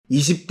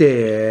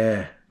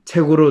20대에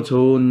최고로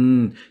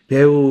좋은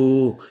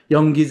배우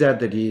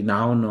연기자들이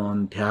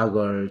나오는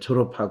대학을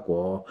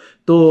졸업하고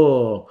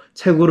또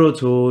최고로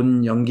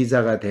좋은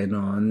연기자가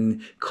되는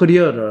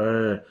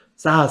커리어를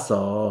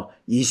쌓아서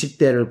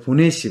 20대를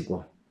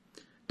보내시고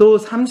또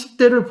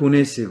 30대를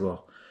보내시고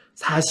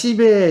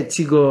 40에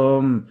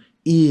지금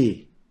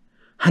이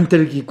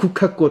한떨기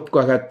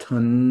국화꽃과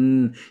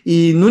같은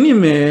이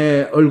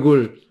누님의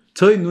얼굴,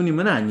 저희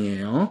누님은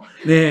아니에요.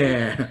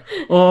 네.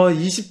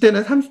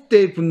 20대나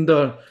 30대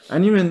분들,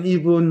 아니면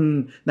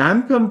이분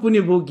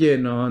남편분이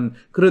보기에는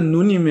그런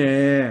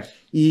누님의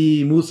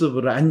이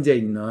모습으로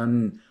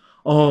앉아있는,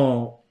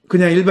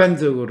 그냥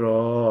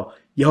일반적으로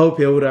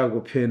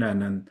여배우라고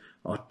표현하는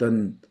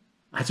어떤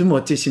아주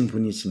멋지신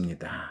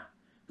분이십니다.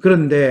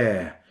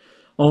 그런데,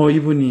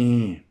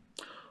 이분이,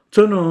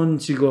 저는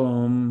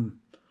지금,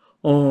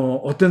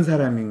 어떤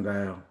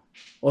사람인가요?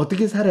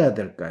 어떻게 살아야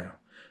될까요?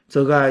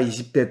 제가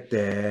 20대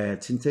때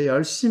진짜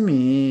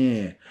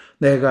열심히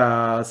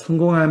내가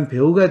성공한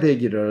배우가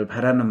되기를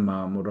바라는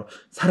마음으로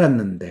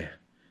살았는데,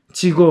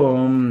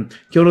 지금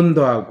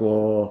결혼도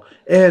하고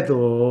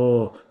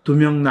애도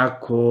 2명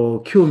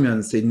낳고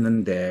키우면서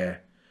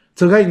있는데,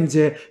 제가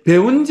이제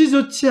배운지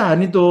좋지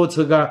아니도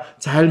제가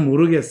잘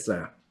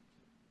모르겠어요.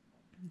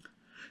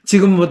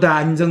 지금보다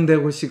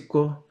안정되고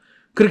싶고,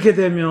 그렇게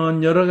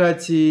되면 여러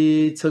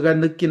가지 제가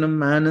느끼는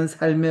많은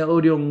삶의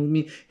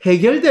어려움이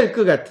해결될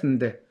것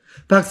같은데,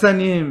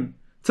 박사님,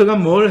 제가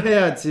뭘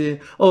해야지,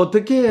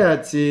 어떻게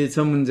해야지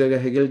저 문제가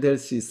해결될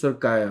수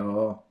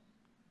있을까요?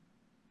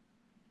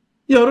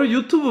 여러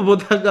유튜브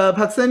보다가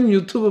박사님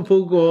유튜브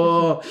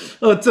보고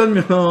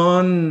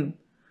어쩌면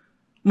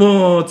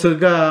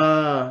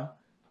제가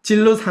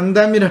진로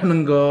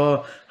상담이라는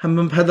거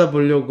한번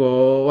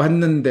받아보려고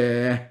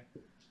왔는데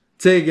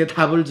저에게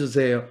답을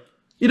주세요.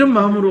 이런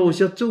마음으로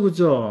오셨죠,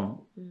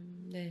 그죠?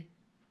 네.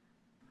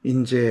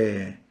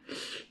 이제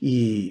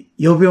이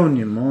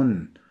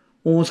여배우님은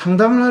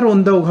상담을 하러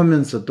온다고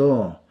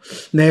하면서도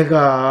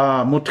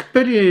내가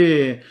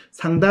특별히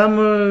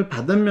상담을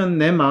받으면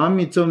내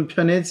마음이 좀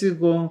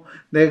편해지고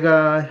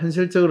내가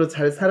현실적으로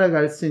잘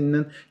살아갈 수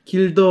있는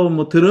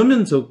길도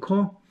들으면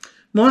좋고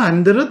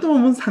안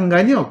들어도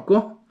상관이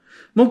없고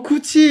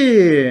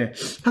굳이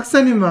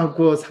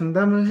박사님하고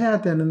상담을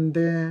해야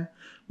되는데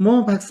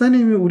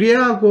박사님이 우리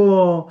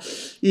애하고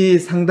이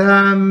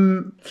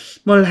상담을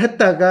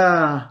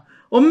했다가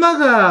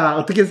엄마가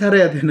어떻게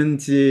살아야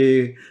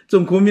되는지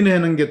좀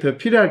고민하는 게 더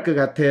필요할 것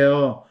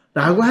같아요.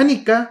 라고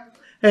하니까,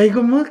 이거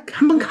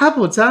한번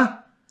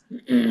가보자.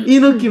 이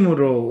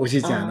느낌으로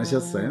오시지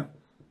않으셨어요?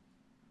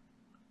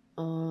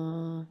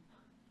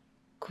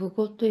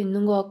 그것도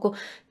있는 것 같고,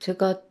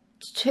 제가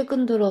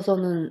최근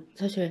들어서는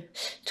사실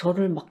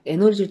저를 막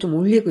에너지를 좀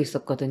올리고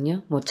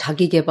있었거든요.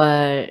 자기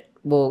개발,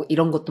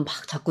 이런 것도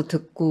막 자꾸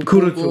듣고.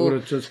 그렇죠, 보고.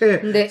 그렇죠.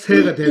 근데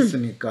새해가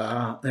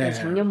됐으니까. 네.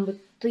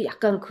 작년부터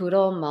약간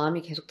그런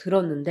마음이 계속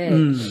들었는데,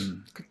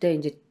 그때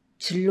이제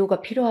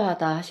진로가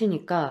필요하다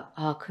하시니까,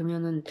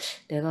 그러면은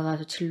내가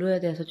가서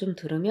진로에 대해서 좀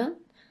들으면,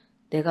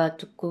 내가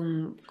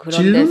조금 그런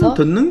진로는 데서.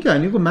 듣는 게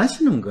아니고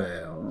마시는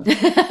거예요.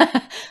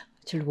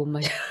 진로 못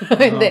마셔.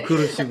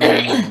 그러시군요.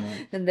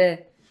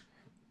 근데,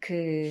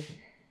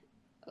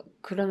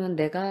 그러면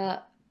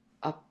내가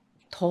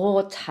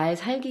더 잘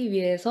살기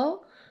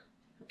위해서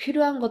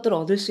필요한 것들을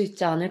얻을 수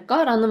있지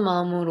않을까라는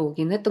마음으로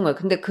오긴 했던 거예요.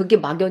 근데 그게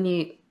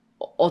막연히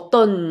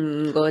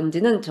어떤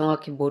건지는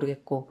정확히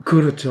모르겠고.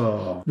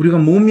 그렇죠. 우리가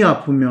몸이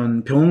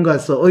아프면 병원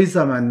가서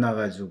의사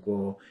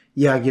만나가지고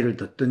이야기를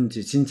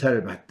듣든지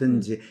진찰을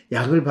받든지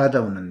약을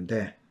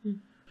받아오는데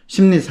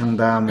심리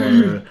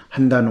상담을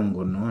한다는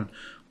거는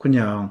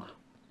그냥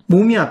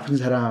몸이 아픈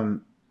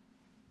사람하고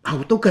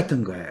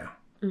똑같은 거예요.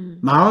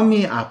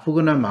 마음이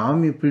아프거나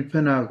마음이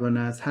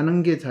불편하거나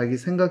사는 게 자기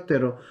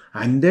생각대로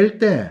안 될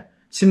때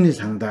심리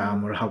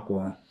상담을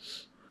하고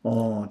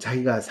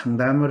자기가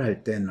상담을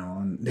할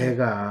때는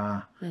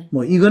내가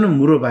이거는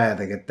물어봐야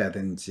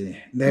되겠다든지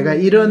내가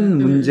이런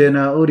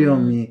문제나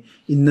어려움이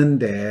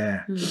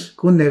있는데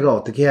그건 내가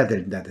어떻게 해야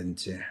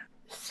된다든지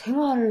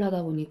생활을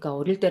하다 보니까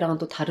어릴 때랑은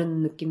또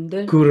다른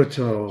느낌들,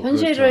 그렇죠.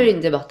 현실을 그렇죠.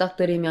 이제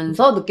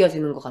맞닥뜨리면서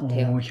느껴지는 것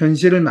같아요.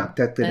 현실을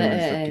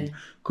맞닥뜨리면서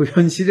그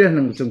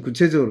현실이라는 걸 좀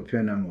구체적으로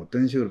표현하면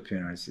어떤 식으로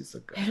표현할 수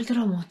있을까요? 예를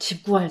들어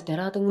집 구할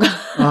때라든가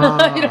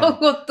이런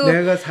것도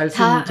내가 살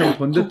수 있는 좀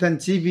번듯한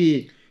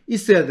집이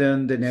있어야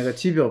되는데 내가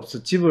집이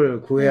없어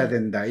집을 구해야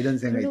된다 이런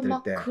생각이 들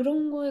때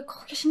그런 거에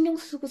크게 신경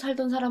쓰고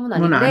살던 사람은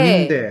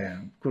아닌데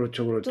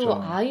그렇죠.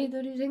 또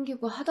아이들이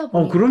생기고 하다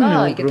보니까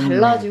그럼요, 이게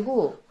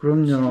달라지고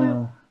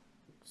그럼요.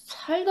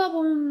 살다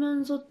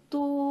보면서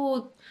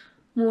또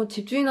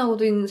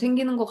집주인하고도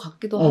생기는 것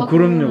같기도 하고.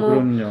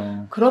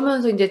 그럼요.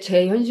 그러면서 이제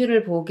제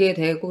현실을 보게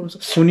되고, 그래서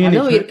본인이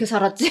왜 이렇게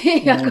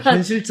살았지? 약간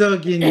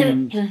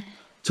현실적인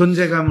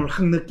존재감을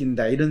확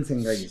느낀다 이런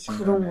생각이신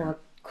거예요.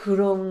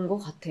 그런 것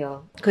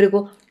같아요.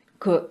 그리고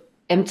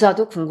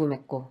M자도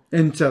궁금했고.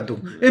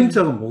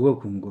 M자가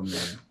뭐가 궁금해요?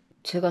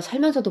 제가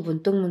살면서도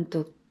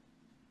문득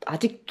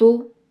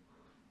아직도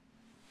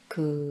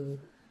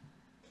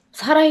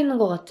살아있는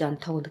것 같지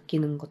않다고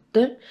느끼는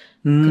것들,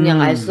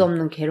 그냥 알 수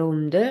없는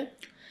괴로움들.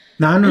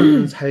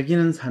 나는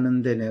살기는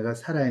사는데 내가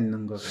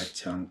살아있는 것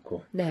같지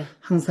않고 네.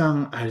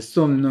 항상 알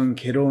수 없는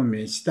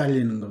괴로움에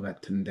시달리는 것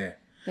같은데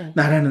네.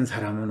 나라는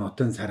사람은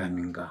어떤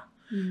사람인가?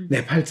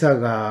 내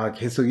팔자가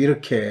계속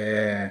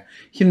이렇게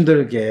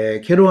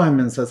힘들게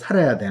괴로워하면서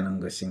살아야 되는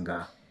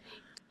것인가?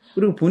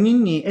 그리고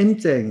본인이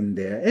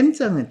M장인데요.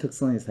 M장의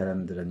특성의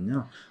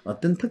사람들은요,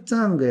 어떤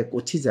특정한 거에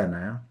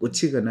꽂히잖아요.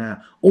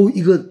 꽂히거나,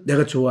 이거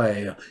내가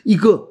좋아해요.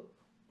 이거,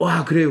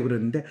 와, 그래요.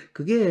 그러는데,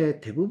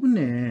 그게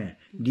대부분의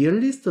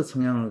리얼리스트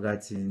성향을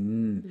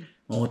가진,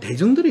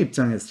 대중들의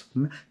입장에서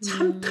보면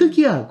참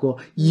특이하고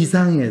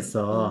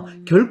이상해서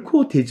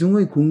결코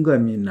대중의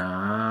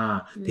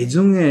공감이나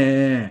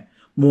대중의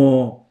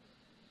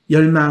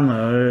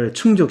열망을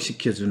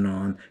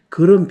충족시켜주는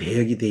그런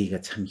배역이 되기가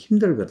참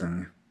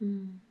힘들거든요.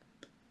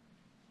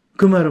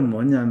 그 말은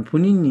뭐냐면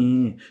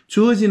본인이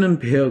주어지는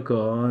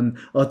배역은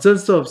어쩔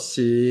수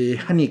없이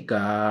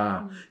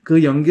하니까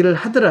그 연기를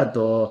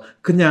하더라도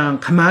그냥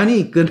가만히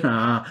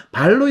있거나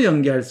발로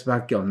연기할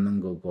수밖에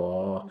없는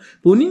거고,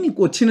 본인이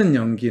꽂히는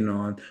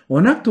연기는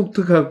워낙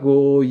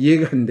독특하고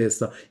이해가 안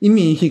돼서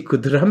이미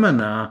그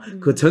드라마나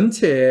그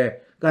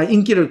전체가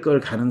인기를 끌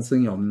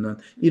가능성이 없는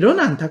이런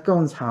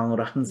안타까운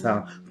상황으로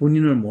항상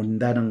본인을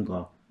몬다는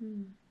거,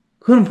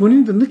 그건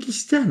본인도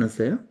느끼시지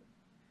않으세요?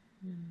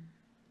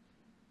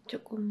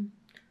 조금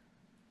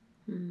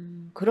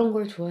그런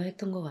걸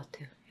좋아했던 것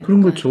같아요. 그런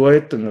걸 약간,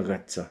 좋아했던 것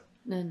같죠.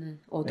 네네.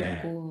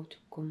 어둡고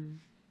조금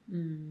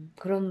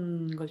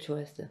그런 걸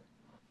좋아했어요.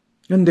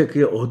 근데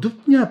그게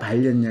어둡냐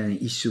밝렸냐의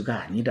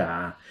이슈가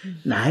아니라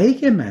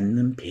나에게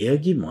맞는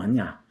배역이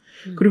뭐냐.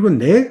 그리고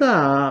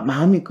내가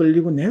마음이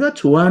끌리고 내가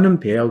좋아하는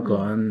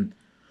배역은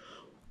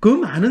그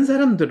많은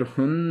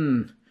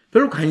사람들은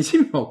별로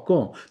관심이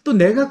없고, 또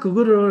내가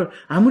그거를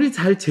아무리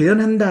잘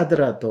재현한다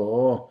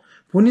하더라도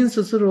본인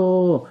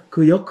스스로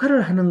그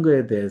역할을 하는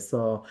거에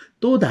대해서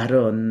또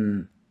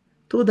다른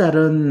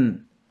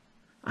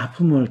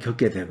아픔을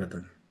겪게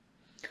되거든.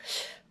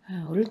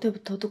 어릴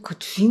때부터도 그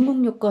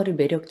주인공 역할이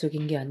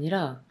매력적인 게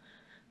아니라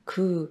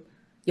그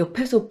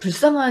옆에서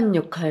불쌍한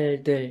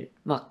역할들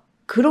막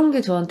그런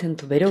게 저한테는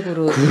더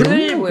매력으로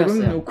늘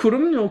보였어요.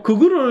 그럼요.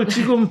 그거를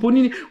지금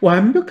본인이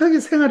완벽하게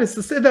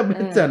생활에서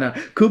셋업했잖아.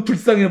 그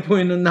불쌍해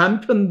보이는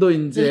남편도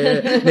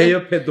이제 내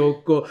옆에도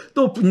없고,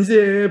 또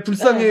이제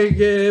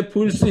불쌍하게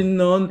보일 수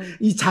있는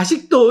이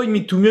자식도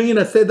이미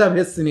 2명이나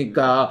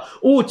셋업했으니까,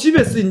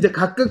 집에서 이제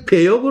각각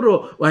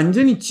배역으로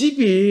완전히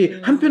집이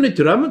한편의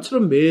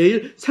드라마처럼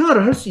매일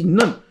생활을 할 수 있는,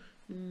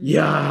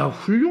 이야,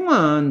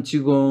 훌륭한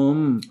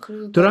지금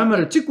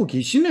드라마를 찍고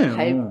계시네요.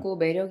 밝고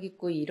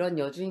매력있고 이런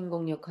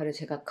여주인공 역할을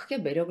제가 크게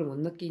매력을 못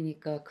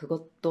느끼니까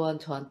그것 또한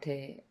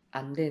저한테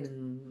안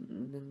되는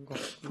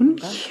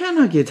건가?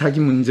 희한하게 자기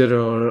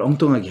문제를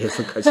엉뚱하게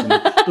해석하시는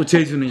또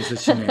재주는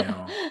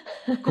있으시네요.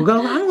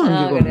 그거하고 아무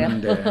관계가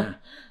없는데.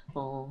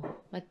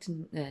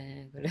 하여튼,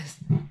 네,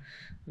 그래서.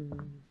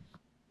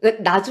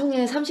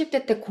 나중에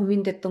 30대 때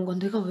고민됐던 건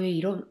내가 왜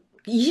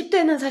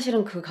 20대는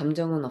사실은 그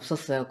감정은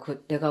없었어요.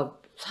 내가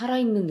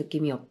살아있는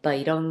느낌이 없다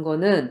이런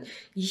거는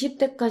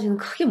 20대까지는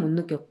크게 못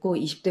느꼈고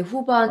 20대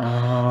후반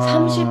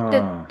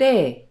 30대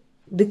때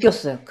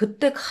느꼈어요.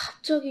 그때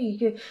갑자기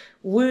이게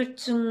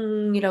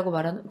우울증이라고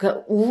말하는,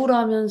 그러니까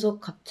우울하면서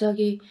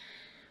갑자기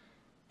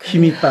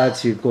힘이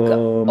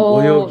빠지고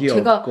의욕이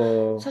제가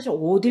없고, 사실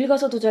어딜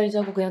가서도 잘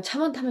자고 그냥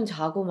차만 타면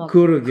자고 막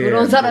그러게,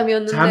 그런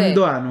사람이었는데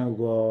잠도 안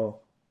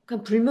오고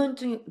그냥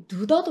불면증이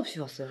느닷없이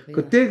왔어요.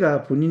 그냥.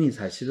 그때가 본인이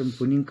사실은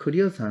본인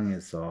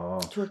커리어상에서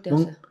좋을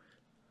때였어요.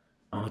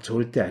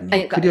 좋을 때 아니에요.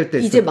 그러니까 커리어 때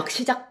이제 막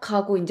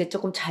시작하고 이제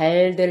조금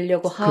잘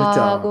되려고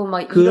그렇죠. 하고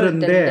막 이럴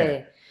그런데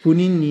때인데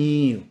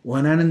본인이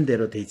원하는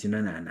대로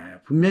되지는 않아요.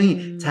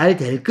 분명히 잘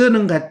될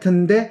거는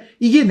같은데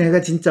이게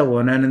내가 진짜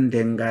원하는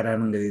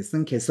데인가라는 것에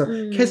대해서는 계속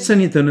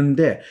퀘스천이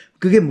드는데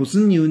그게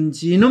무슨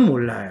이유인지는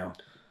몰라요.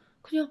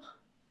 그냥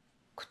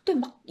그때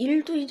막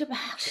일도 이제 막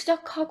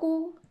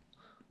시작하고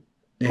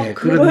네,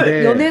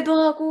 그런데 연애도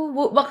하고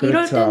뭐 막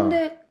이럴 그렇죠.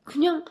 때인데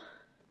그냥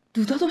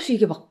느닷없이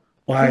이게 막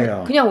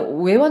와요.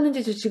 그냥 왜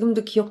왔는지 저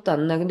지금도 기억도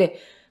안 나요. 근데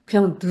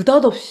그냥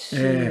느닷없이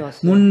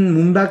왔어요.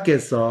 문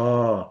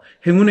밖에서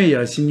행운의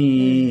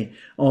여신이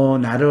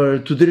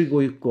나를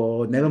두드리고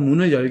있고 내가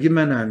문을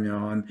열기만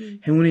하면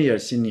행운의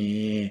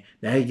여신이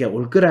나에게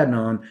올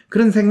거라는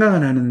그런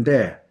생각은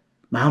하는데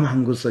마음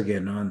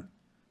한구석에는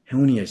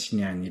행운의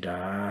여신이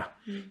아니라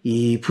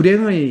이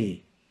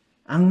불행의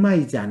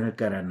악마이지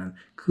않을까라는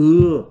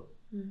그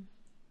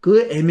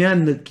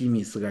애매한 느낌이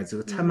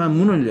있어가지고 차마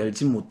문을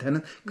열지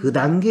못하는 그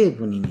단계의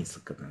본인이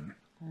있었거든요.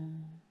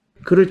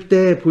 그럴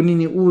때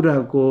본인이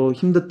우울하고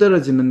힘도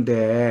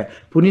떨어지는데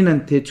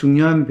본인한테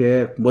중요한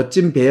배역,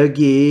 멋진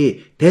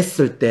배역이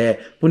됐을 때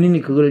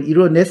본인이 그걸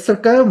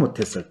이뤄냈을까요?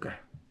 못했을까요?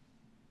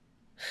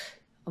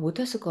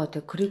 못했을 것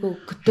같아요. 그리고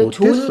그때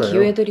좋은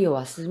기회들이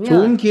왔으면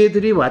좋은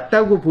기회들이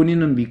왔다고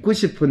본인은 믿고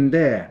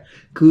싶은데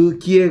그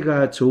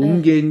기회가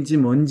좋은 기회인지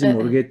뭔지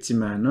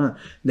모르겠지만은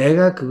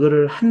내가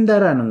그거를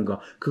한다라는 거,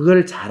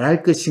 그걸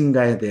잘할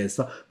것인가에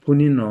대해서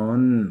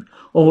본인은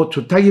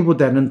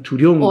좋다기보다는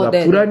두려움과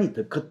네네. 불안이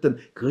더 컸던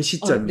그 네,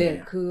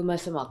 시점이에요. 그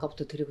말씀을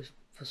아까부터 드리고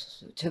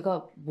싶었었어요.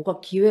 제가 뭐가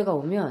기회가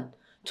오면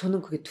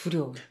저는 그게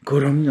두려워요.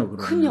 그럼요,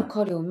 큰 그럼요.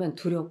 역할이 오면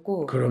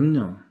두렵고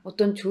그럼요.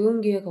 어떤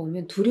좋은 기회가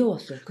오면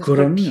두려웠어요. 그래서 그걸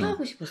그럼요.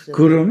 피하고 싶었어요.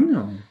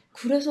 그럼요.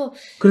 그래서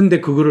그런데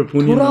그거를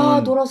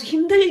본인은 돌아서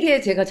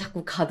힘들게 제가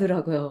자꾸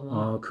가더라고요.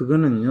 막.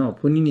 그거는요,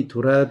 본인이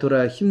돌아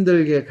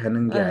힘들게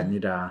가는 게 네.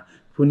 아니라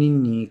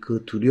본인이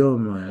그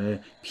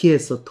두려움을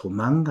피해서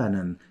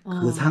도망가는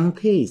그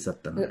상태에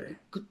있었던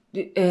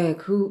거예요.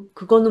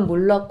 그거는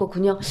몰랐고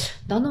그냥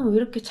나는 왜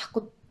이렇게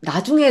자꾸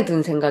나중에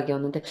든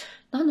생각이었는데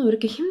나는 왜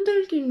이렇게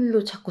힘들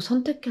길로 자꾸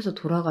선택해서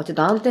돌아가지?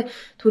 나한테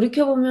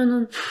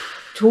돌이켜보면은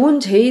좋은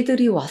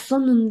제의들이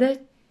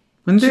왔었는데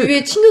근데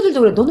주위에 친구들도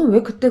그래. 너는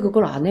왜 그때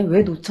그걸 안 해?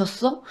 왜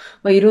놓쳤어?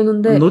 막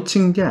이러는데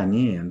놓친 게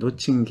아니에요.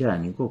 놓친 게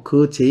아니고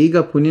그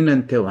제의가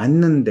본인한테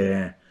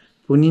왔는데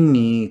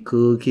본인이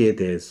거기에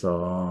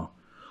대해서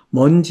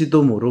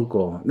뭔지도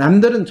모르고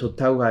남들은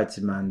좋다고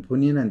하지만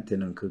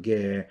본인한테는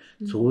그게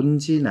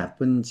좋은지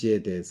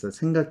나쁜지에 대해서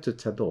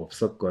생각조차도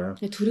없었고요.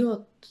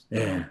 두려웠던 예.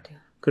 것 같아요.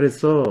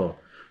 그래서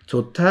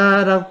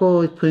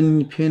좋다라고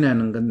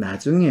표현하는 건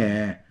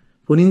나중에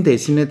본인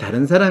대신에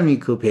다른 사람이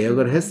그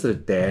배역을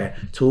했을 때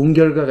좋은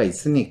결과가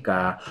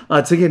있으니까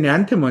저게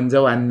내한테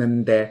먼저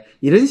왔는데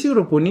이런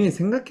식으로 본인이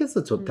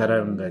생각해서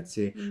좋다라는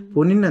거지.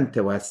 본인한테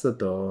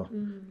왔어도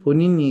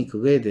본인이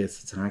그거에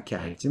대해서 정확히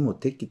알지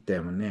못했기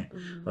때문에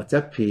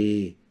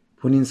어차피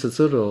본인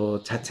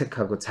스스로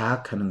자책하고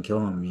자학하는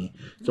경험이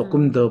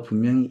조금 더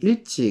분명히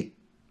일찍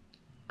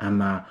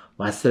아마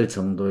왔을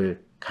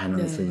정도일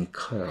가능성이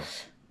커요.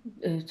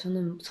 네,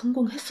 저는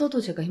성공했어도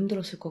제가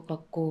힘들었을 것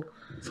같고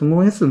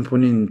성공했으면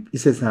본인 이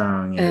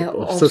세상에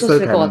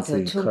없었을 것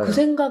가능성이 같아요. 전 커요. 그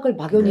생각을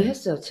막연히 네.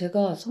 했어요.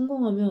 제가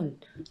성공하면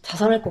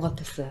자살할 것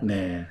같았어요.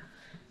 네.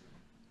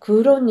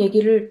 그런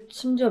얘기를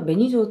심지어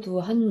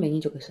매니저도 한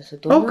매니저가 있었어요.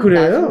 너는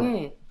그래요?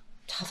 나중에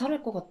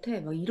자살할 것 같아.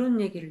 막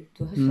이런 얘기를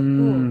또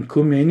했었고. 그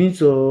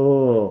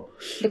매니저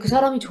근데 그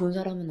사람이 좋은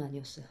사람은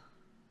아니었어요.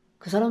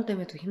 그 사람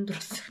때문에 더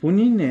힘들었어요.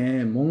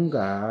 본인의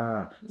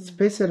뭔가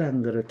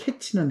스페셜한 거를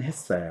캐치는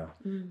했어요.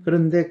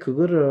 그런데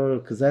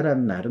그거를 그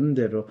사람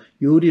나름대로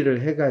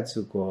요리를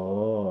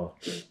해가지고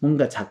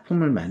뭔가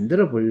작품을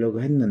만들어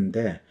보려고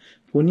했는데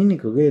본인이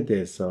그거에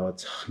대해서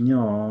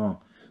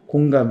전혀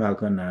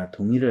공감하거나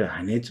동의를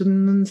안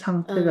해주는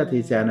상태가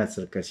되지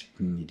않았을까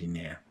싶은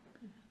일이네요.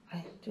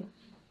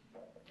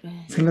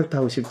 생각도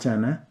하고 싶지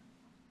않아?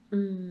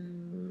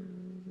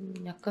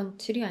 약간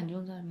질이 안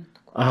좋은 사람이었던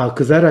것 같아요.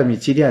 그 사람이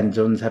질이 안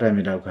좋은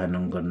사람이라고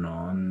하는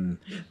거는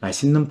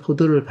맛있는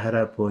포도를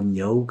바라본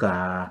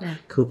여우가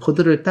그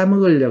포도를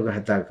따먹으려고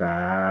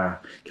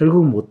하다가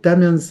결국 못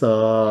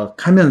따면서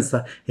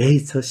가면서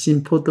에이 저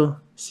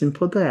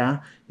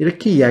신포도야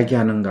이렇게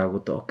이야기하는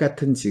거하고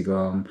똑같은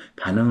지금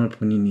반응을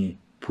본인이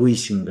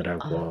보이신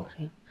거라고.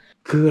 그래요?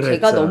 그렇죠.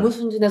 제가 너무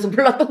순진해서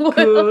몰랐던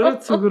거예요.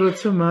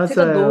 그렇죠. 맞아요.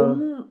 제가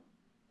너무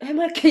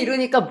해맑게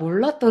이러니까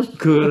몰랐던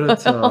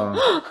그렇죠.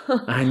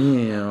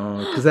 아니에요.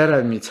 그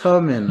사람이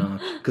처음에는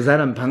그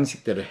사람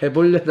방식대로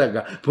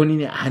해보려다가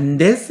본인이 안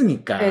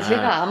됐으니까. 네,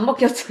 제가 안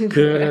먹혔던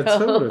그렇죠,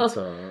 거예요.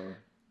 그렇죠.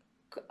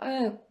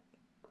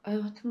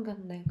 하여튼간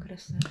네,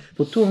 그랬어요.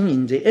 보통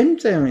이제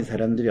M자형의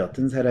사람들이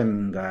어떤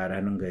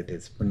사람인가라는 거에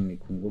대해서 본인이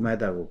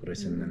궁금하다고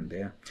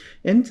그러셨는데요.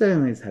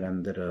 M자형의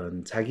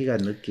사람들은 자기가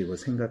느끼고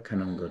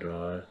생각하는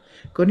거를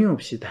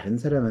끊임없이 다른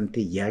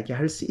사람한테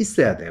이야기할 수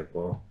있어야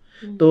되고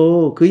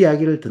또 그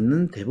이야기를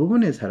듣는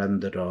대부분의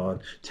사람들은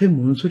쟤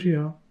뭔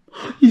소리야?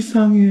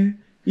 이상해.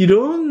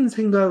 이런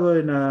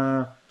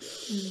생각이나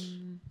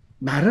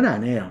말은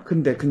안 해요.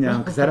 근데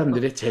그냥 그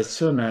사람들의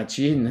제스처나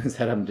주위에 있는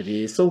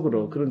사람들이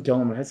속으로 그런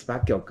경험을 할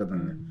수밖에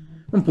없거든요.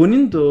 그럼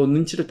본인도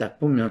눈치를 딱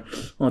보면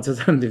저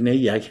사람들이 내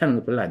이야기하는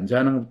거 별로 안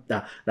좋아하는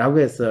것다 라고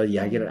해서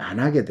이야기를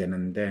안 하게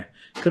되는데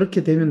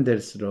그렇게 되면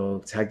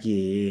될수록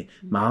자기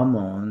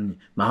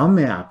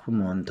마음의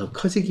아픔은 더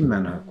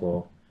커지기만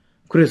하고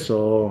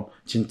그래서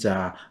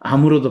진짜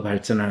암으로도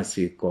발전할 수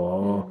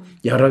있고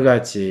여러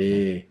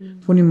가지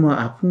본인 뭐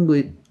아픈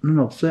거는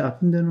없어요?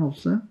 아픈 데는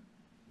없어요?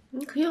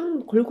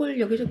 그냥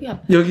골골 여기저기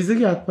아파요.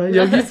 여기저기 아파요?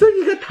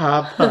 여기저기가 다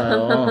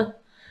아파요.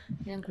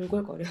 그냥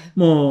골골거려요.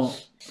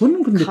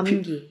 본인 근데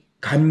감기.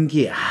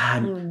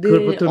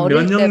 그걸 보통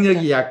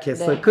면역력이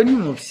약해서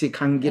끊임없이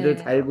감기를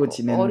달고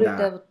지낸다. 어릴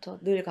때부터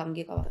늘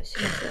감기가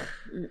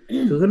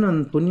심했어요.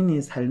 그거는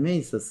본인이 삶에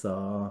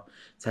있어서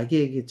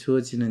자기에게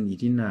주어지는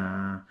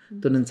일이나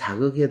또는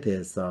자극에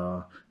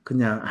대해서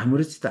그냥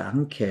아무렇지도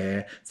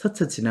않게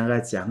스쳐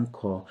지나가지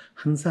않고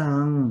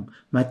항상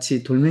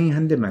마치 돌멩이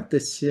한 대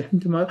맞듯이 한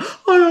대 맞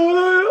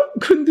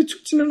그런데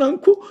죽지는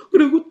않고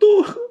그리고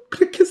또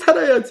그렇게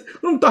살아야지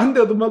그럼 또 한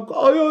대도 맞고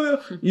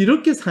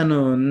이렇게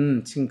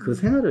사는 지금 그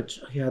생활을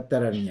쭉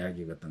해왔다라는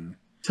이야기거든요.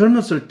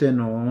 젊었을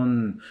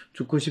때는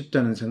죽고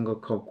싶다는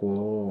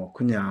생각하고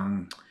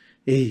그냥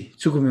에이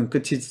죽으면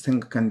끝이지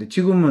생각하는데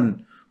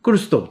지금은 그럴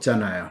수도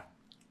없잖아요.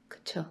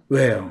 그쵸.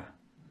 왜요?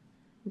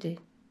 이제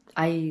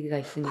아이가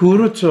있으니까.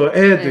 그렇죠.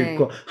 애도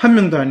있고 한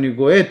명도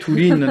아니고 애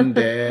둘이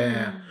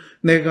있는데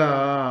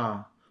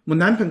내가 뭐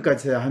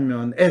남편까지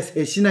하면 애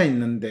셋이나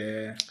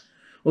있는데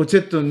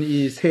어쨌든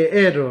이 세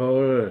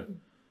애를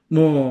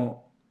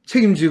뭐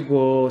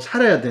책임지고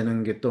살아야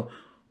되는 게 또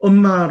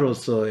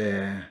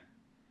엄마로서의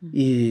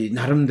이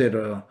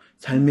나름대로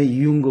삶의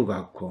이유인 것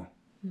같고.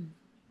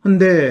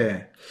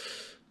 근데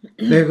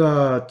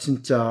내가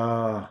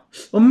진짜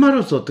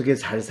엄마로서 어떻게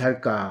잘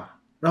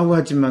살까라고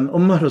하지만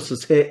엄마로서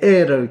세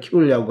애를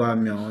키우려고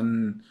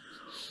하면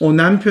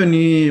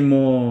남편이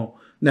뭐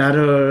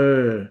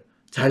나를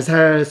잘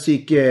살 수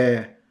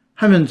있게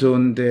하면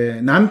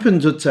좋은데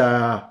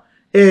남편조차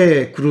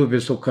애 그룹에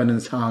속하는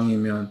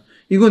상황이면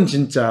이건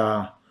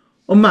진짜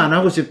엄마 안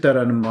하고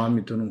싶다라는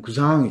마음이 드는 그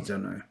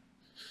상황이잖아요.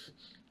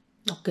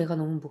 어깨가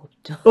너무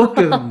무겁죠.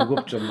 어깨가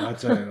무겁죠.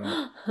 맞아요.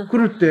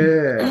 그럴 때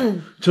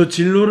저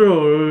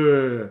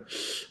진로를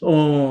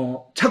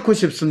찾고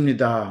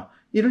싶습니다.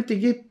 이럴 때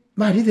이게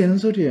말이 되는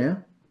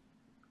소리예요?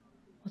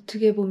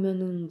 어떻게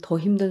보면은 더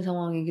힘든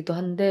상황이기도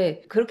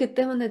한데 그렇기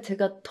때문에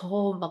제가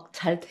더 막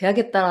잘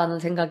돼야겠다라는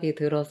생각이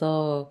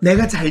들어서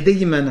내가 잘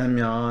되기만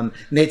하면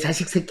내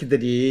자식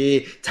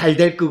새끼들이 잘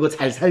될 거고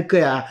잘 살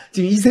거야.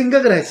 지금 이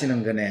생각을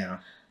하시는 거네요.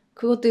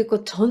 그것도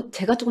있고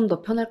제가 조금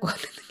더 편할 것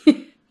같은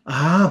느낌.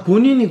 아,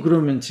 본인이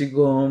그러면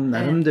지금 네.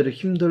 나름대로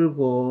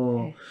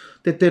힘들고 네.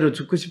 때때로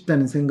죽고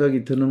싶다는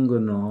생각이 드는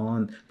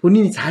거는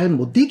본인이 잘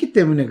못 되기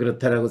때문에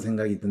그렇다라고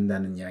생각이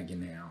든다는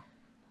이야기네요.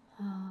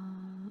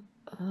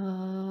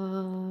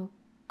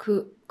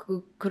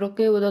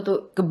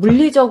 그렇게보다도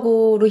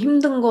물리적으로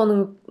힘든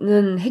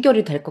거는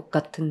해결이 될 것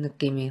같은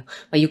느낌이에요.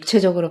 막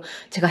육체적으로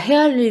제가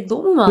해야 할 일이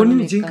너무 많으니까.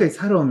 본인이 지금까지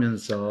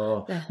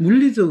살아오면서 네.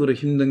 물리적으로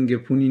힘든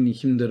게 본인이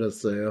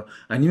힘들었어요?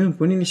 아니면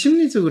본인이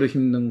심리적으로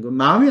힘든 거,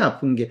 마음이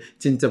아픈 게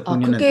진짜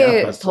본인한테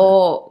그게 아팠어요?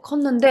 더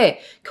컸는데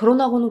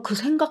결혼하고는 그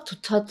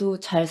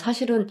생각조차도 잘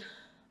사실은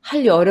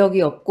할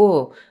여력이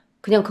없고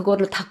그냥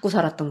그거를 닫고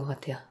살았던 것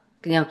같아요.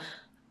 그냥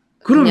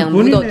그럼 본인의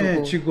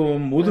묻어두고.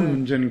 지금 모든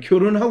문제는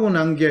결혼하고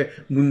난 게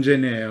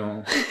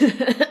문제네요.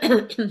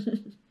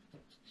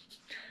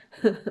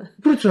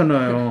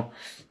 그렇잖아요.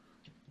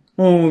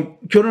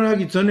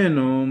 결혼하기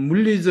전에는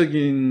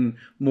물리적인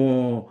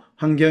뭐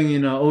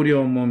환경이나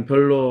어려움은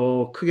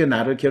별로 크게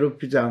나를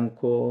괴롭히지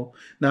않고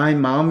나의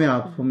마음의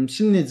아픔,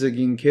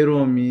 심리적인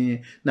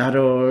괴로움이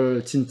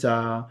나를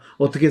진짜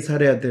어떻게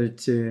살아야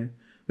될지,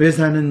 왜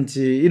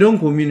사는지 이런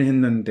고민을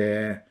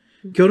했는데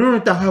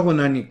결혼을 딱 하고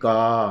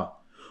나니까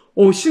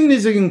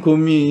심리적인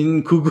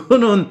고민,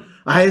 그거는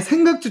아예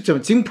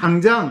생각조차, 지금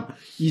당장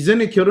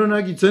이전에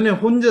결혼하기 전에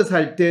혼자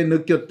살 때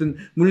느꼈던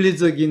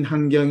물리적인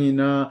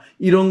환경이나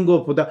이런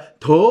것보다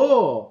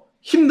더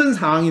힘든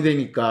상황이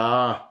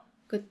되니까.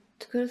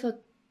 그래서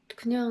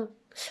그냥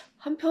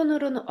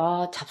한편으로는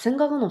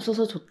잡생각은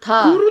없어서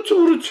좋다.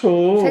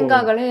 그렇죠.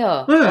 생각을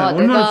해요. 네, 얼마나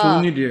내가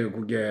좋은 일이에요,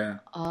 그게.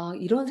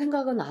 이런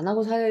생각은 안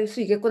하고 살 수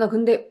있겠구나.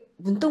 근데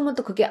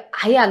문득문득 그게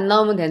아예 안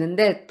나오면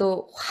되는데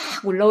또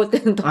확 올라올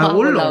때는 또 확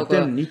올라올 올라오고.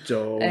 때는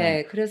있죠.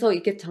 네, 그래서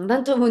이게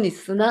장단점은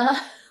있으나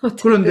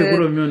그런데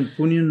그러면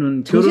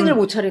본인은 정신을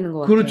못 차리는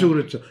것 그렇죠, 같아요.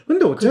 그렇죠.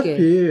 근데 어차피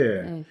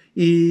네.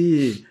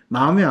 이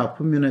마음의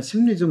아픔이나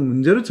심리적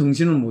문제로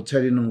정신을 못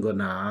차리는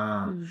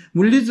거나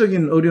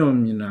물리적인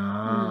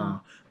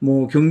어려움이나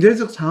뭐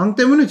경제적 상황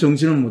때문에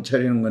정신을 못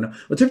차리는 거나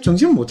어차피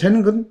정신을 못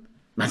차리는 건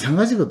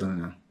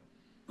마찬가지거든요.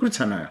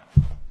 그렇잖아요.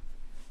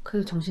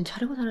 그래도 정신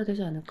차리고 살아야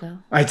되지 않을까요?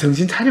 아니,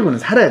 정신 차리고는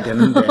살아야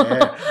되는데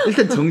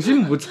일단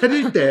정신 못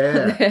차릴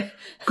때 네.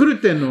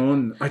 그럴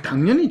때는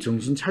당연히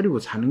정신 차리고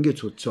사는 게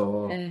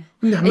좋죠. 네.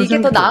 근데 한번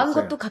이게 더 나은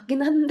생각해보세요. 것도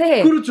같긴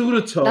한데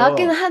그렇죠.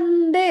 나긴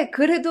한데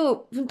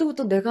그래도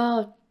문득문득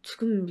내가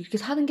지금 이렇게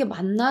사는 게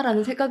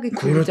맞나라는 생각이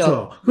들죠.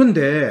 그렇죠.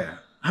 근데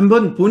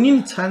한번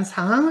본인이 처한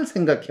상황을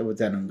생각해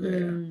보자는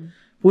거예요.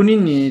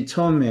 본인이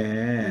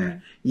처음에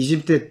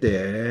 20대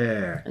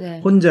때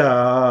네.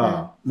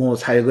 혼자 뭐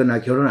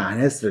살거나 결혼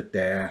안 했을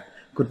때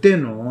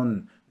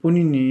그때는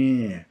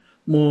본인이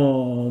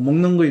뭐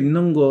먹는 거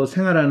입는 거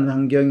생활하는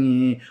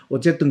환경이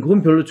어쨌든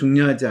그건 별로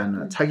중요하지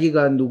않아.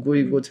 자기가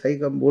누구이고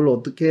자기가 뭘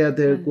어떻게 해야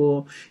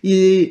되고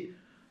이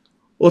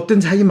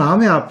어떤 자기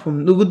마음의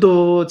아픔,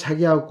 누구도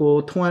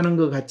자기하고 통하는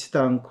것 같지도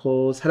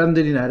않고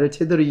사람들이 나를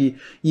제대로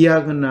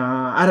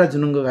이해하거나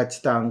알아주는 것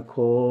같지도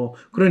않고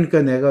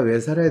그러니까 내가 왜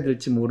살아야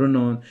될지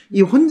모르는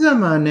이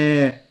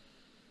혼자만의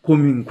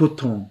고민,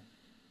 고통,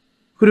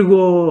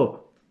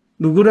 그리고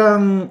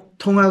누구랑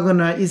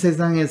통하거나 이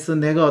세상에서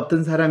내가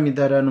어떤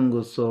사람이다라는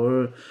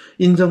것을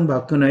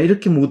인정받거나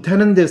이렇게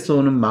못하는 데서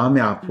오는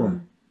마음의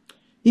아픔,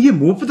 이게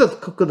무엇보다 더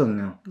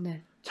컸거든요.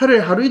 네. 차라리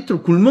하루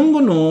이틀 굶은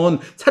거는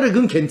차라리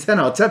그건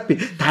괜찮아. 어차피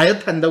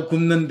다이어트 한다고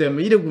굶는데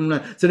뭐 이래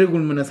굶나 저래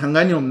굶으면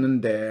상관이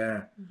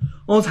없는데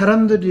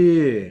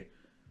사람들이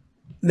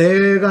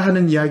내가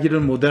하는 이야기를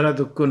못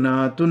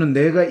알아듣거나 또는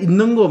내가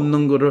있는 거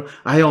없는 거를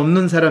아예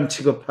없는 사람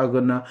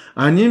취급하거나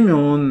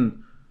아니면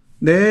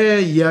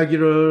내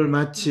이야기를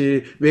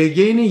마치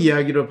외계인의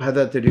이야기로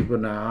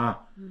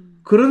받아들이거나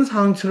그런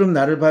상황처럼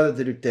나를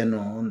받아들일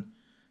때는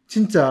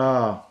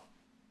진짜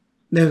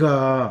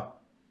내가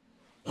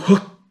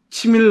확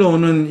치밀러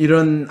오는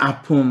이런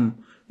아픔,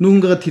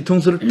 누군가가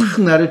뒤통수를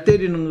탁 나를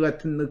때리는 것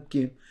같은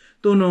느낌,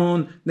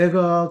 또는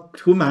내가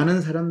그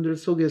많은 사람들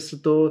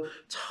속에서도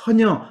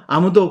전혀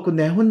아무도 없고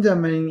내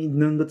혼자만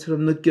있는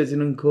것처럼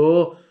느껴지는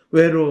그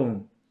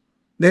외로움.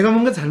 내가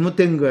뭔가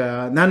잘못된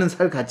거야. 나는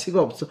살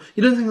가치가 없어.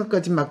 이런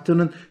생각까지 막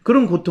드는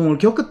그런 고통을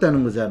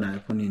겪었다는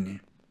거잖아요, 본인이.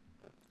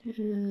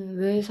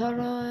 왜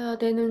살아야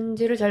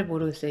되는지를 잘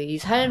모르겠어요. 이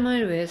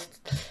삶을 왜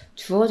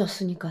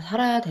주어졌으니까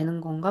살아야 되는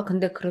건가?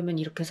 근데 그러면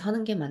이렇게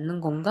사는 게 맞는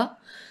건가?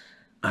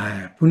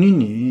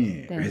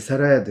 본인이 네. 왜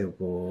살아야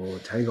되고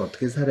자기가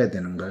어떻게 살아야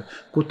되는 걸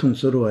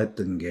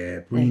고통스러워했던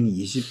게 본인이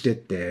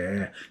 20대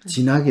때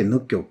진하게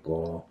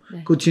느꼈고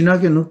네. 그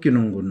진하게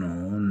느끼는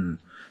거는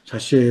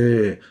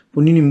사실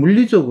본인이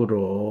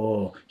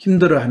물리적으로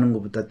힘들어하는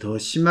것보다 더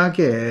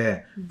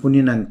심하게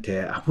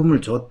본인한테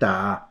아픔을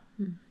줬다.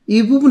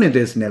 이 부분에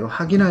대해서 내가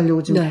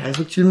확인하려고 지금 네.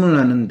 계속 질문을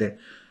하는데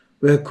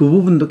왜 그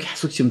부분도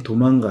계속 지금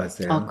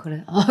도망가세요? 아,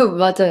 그래.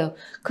 맞아요.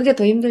 그게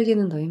더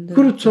힘들기는 더 힘들죠.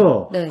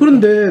 그렇죠. 네.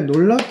 그런데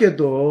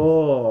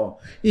놀랍게도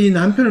이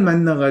남편을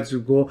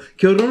만나가지고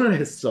결혼을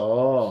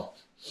했어.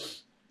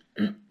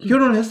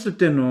 결혼을 했을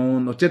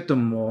때는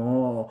어쨌든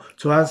뭐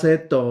좋아서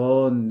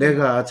했던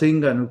내가 저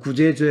인간을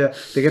구제해줘야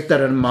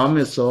되겠다라는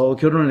마음에서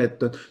결혼을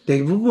했던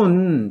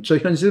대부분 저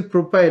현실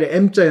프로파일에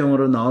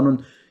M자형으로 나오는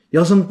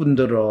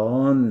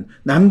여성분들은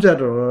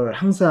남자를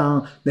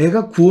항상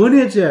내가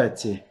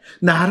구원해줘야지.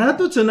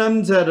 나라도 저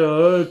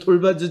남자를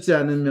돌봐주지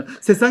않으면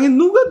세상에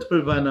누가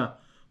돌봐나.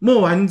 뭐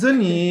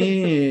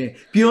완전히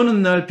비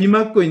오는 날 비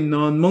맞고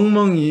있는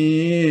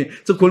멍멍이,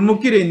 저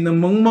골목길에 있는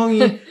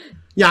멍멍이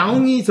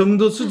야옹이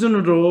정도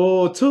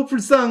수준으로 저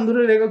불쌍한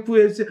거를 내가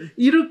구해줘.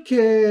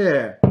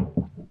 이렇게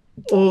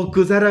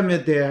그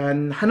사람에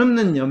대한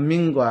한없는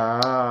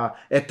연민과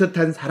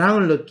애틋한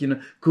사랑을 느끼는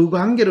그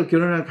관계로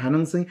결혼할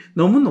가능성이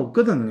너무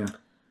높거든요.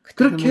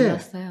 그렇게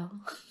몰랐어요.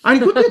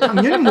 아니 그때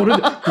당연히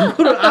모르죠.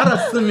 그거를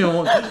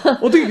알았으면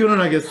어떻게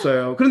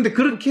결혼하겠어요. 그런데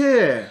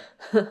그렇게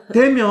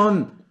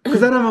되면 그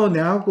사람하고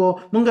내하고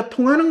뭔가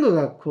통하는 것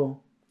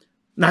같고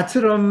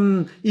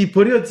나처럼 이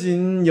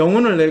버려진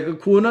영혼을 내가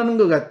구원하는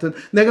것 같은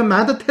내가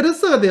마더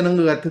테레사가 되는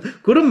것 같은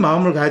그런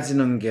마음을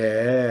가지는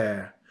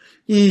게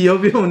이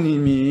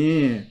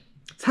여배우님이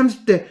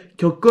 30대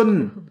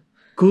겪은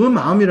그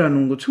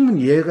마음이라는 거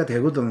충분히 이해가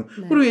되거든.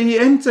 네. 그리고 이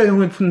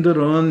M자형의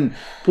분들은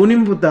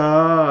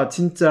본인보다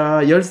진짜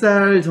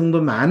 10살 정도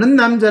많은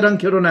남자랑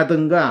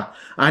결혼하든가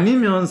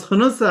아니면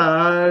서너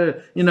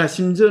살이나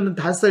심지어는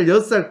 5살,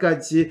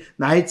 6살까지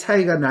나이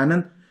차이가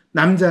나는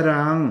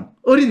남자랑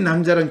어린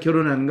남자랑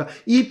결혼하는가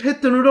이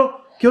패턴으로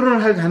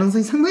결혼을 할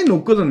가능성이 상당히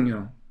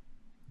높거든요.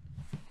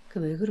 그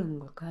왜 그러는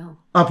걸까요?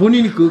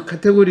 본인이 그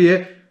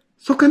카테고리에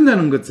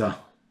속한다는 거죠.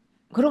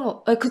 그런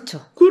거, 그쵸.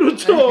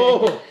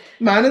 그렇죠.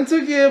 많은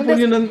쪽이에요,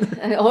 본인은.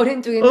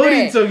 어린 쪽인데.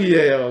 어린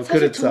쪽이에요. 사실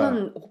그렇죠.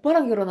 저는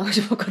오빠랑 결혼하고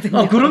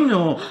싶었거든요.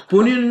 그럼요.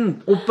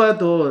 본인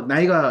오빠도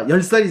나이가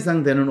 10살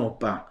이상 되는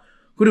오빠.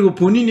 그리고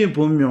본인이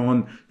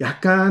보면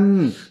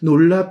약간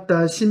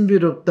놀랍다,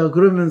 신비롭다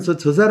그러면서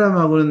저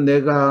사람하고는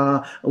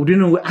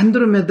우리는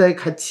안드로메다에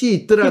같이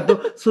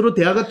있더라도 서로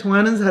대화가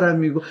통하는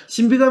사람이고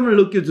신비감을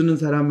느껴주는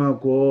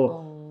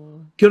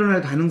사람하고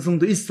결혼할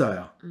가능성도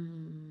있어요.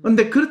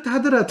 근데 그렇다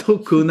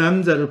하더라도 그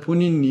남자를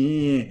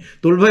본인이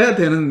돌봐야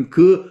되는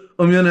그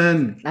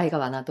엄연한 나이가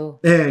많아도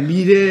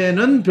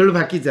미래는 별로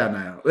바뀌지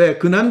않아요. 왜?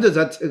 그 남자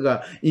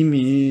자체가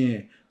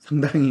이미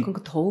상당히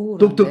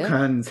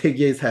똑똑한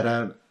세계의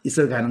사람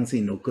있을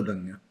가능성이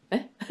높거든요.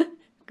 에?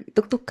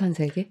 똑똑한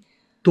세계?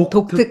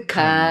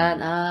 독특한.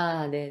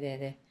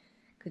 네네네.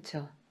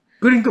 그쵸.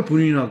 그러니까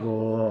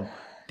본인하고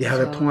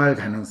대화가 통할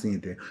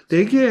가능성이 돼요.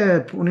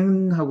 되게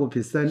본인하고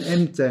비슷한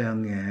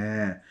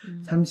M자형의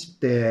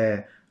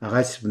 30대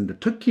아가씨분들,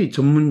 특히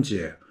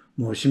전문직이에요.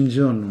 뭐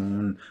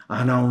심지어는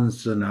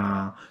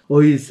아나운서나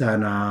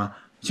의사나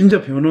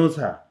심지어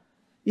변호사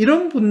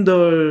이런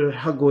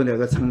분들하고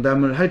내가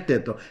상담을 할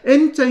때도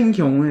M자인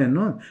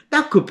경우에는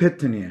딱 그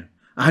패턴이에요.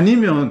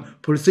 아니면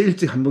벌써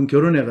일찍 한번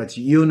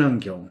결혼해가지고 이혼한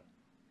경우.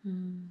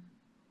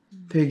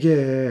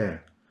 되게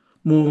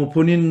뭐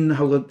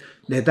본인하고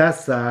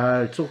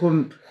 4-5살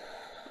조금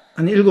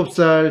한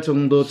 7살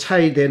정도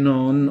차이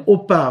되는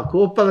오빠, 그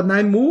오빠가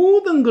나의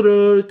모든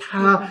거를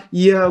다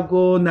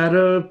이해하고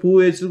나를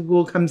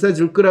보호해주고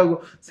감싸줄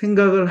거라고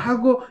생각을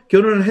하고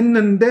결혼을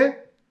했는데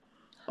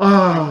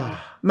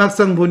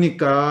막상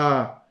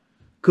보니까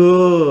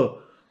그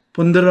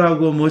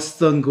본드라고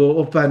멋있던 그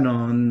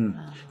오빠는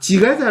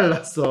지가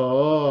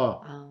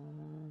잘났어.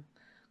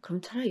 그럼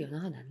차라리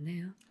연하가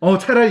낫네요.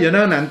 차라리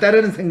연하가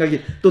낫다라는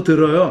생각이 또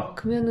들어요.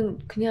 그러면은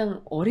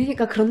그냥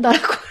어리니까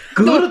그런다라고.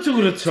 그렇죠.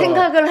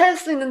 생각을 할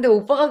수 있는데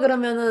오빠가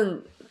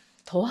그러면은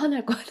더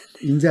화날 것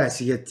같은데. 이제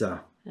아시겠죠?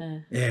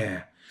 네.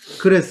 예.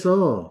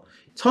 그래서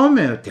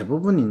처음에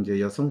대부분 이제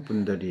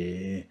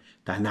여성분들이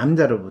다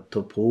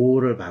남자로부터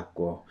보호를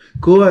받고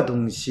그와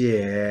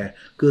동시에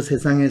그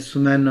세상에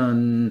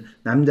수많은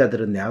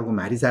남자들은 내하고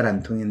말이 잘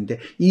안 통했는데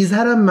이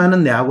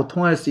사람만은 내하고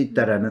통할 수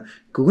있다라는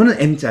그거는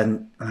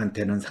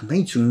M자한테는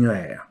상당히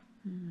중요해요.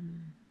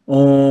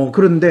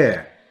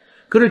 그런데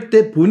그럴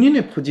때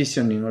본인의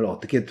포지셔닝을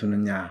어떻게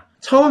두느냐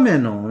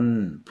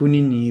처음에는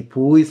본인이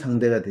보호의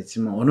상대가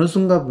됐지만 어느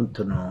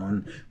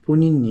순간부터는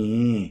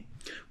본인이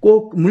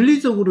꼭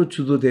물리적으로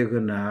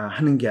주도되거나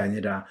하는 게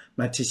아니라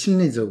마치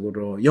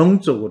심리적으로,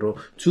 영적으로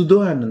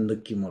주도하는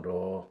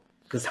느낌으로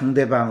그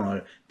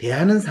상대방을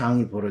대하는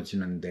상황이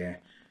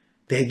벌어지는데,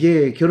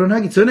 대개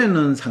결혼하기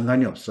전에는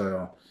상관이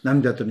없어요.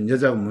 남자들은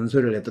여자가 뭔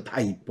소리를 해도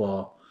다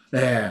이뻐.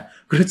 네.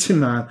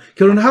 그렇지만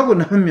결혼하고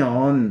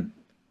나면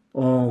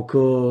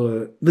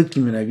그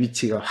느낌이나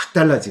위치가 확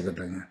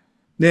달라지거든요.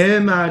 내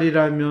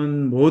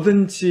말이라면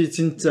뭐든지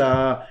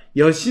진짜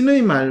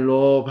여신의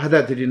말로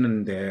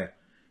받아들이는데,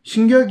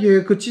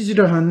 신기하게 그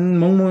찌질한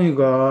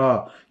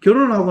멍멍이가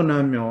결혼하고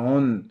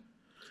나면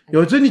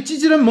여전히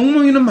찌질한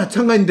멍멍이는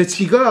마찬가지인데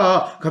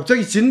지가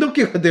갑자기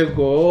진돗개가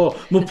되고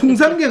뭐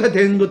풍산개가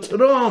된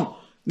것처럼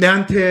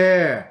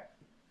내한테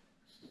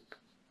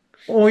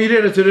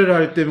이래라 저래라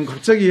할 때면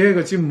갑자기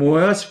얘가 지금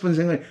뭐야 싶은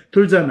생각이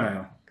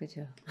들잖아요.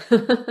 그죠.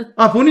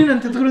 아,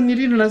 본인한테도 그런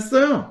일이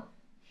일어났어요?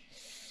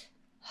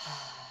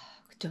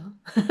 그죠.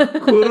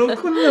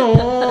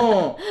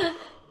 그렇군요.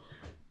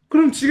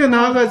 그럼 지가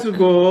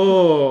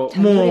나와가지고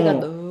잔소리가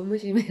너무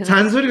심해요.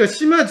 잔소리가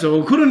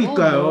심하죠.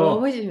 그러니까요.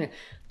 너무 심해.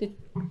 근데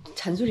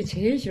잔소리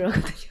제일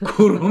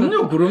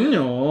싫어하거든요.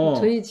 그럼요.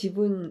 저희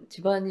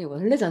집안이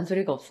원래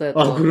잔소리가 없어요. 또.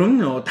 아,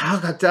 그럼요. 다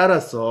각자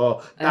알았어.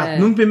 딱 네.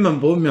 눈빛만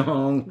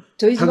보면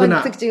저희 집안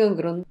하거나 특징은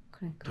그런.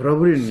 그러니까.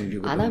 돌아버리는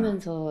일이거든요. 안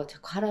하면서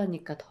자꾸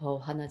하라니까 더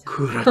화나죠.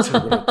 그렇죠.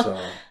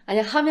 아니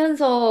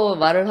하면서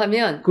말을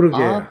하면 그러게.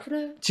 아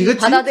그래 지가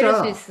받아들일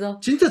수 있어.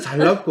 진짜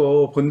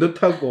잘났고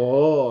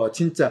번듯하고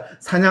진짜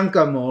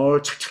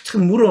사냥감을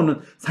착착착 물어오는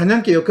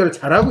사냥개 역할을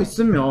잘하고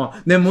있으면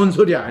내 뭔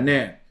소리 안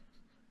해.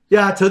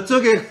 야,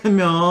 저쪽에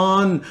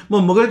가면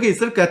뭐 먹을 게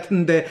있을 것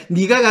같은데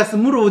네가 가서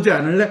물어오지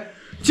않을래?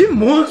 지금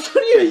뭔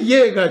소리야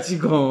얘가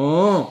지금.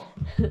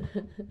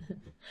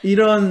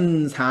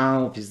 이런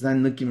상황하고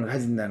비슷한 느낌을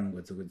가진다는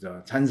거죠.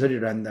 그죠?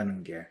 잔소리를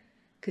한다는 게.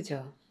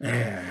 그죠.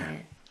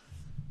 예.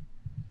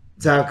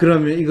 자,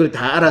 그러면 이걸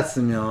다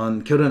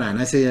알았으면 결혼 안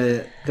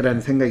하실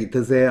거라는 생각이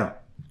드세요?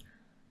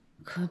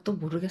 그건 또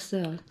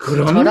모르겠어요.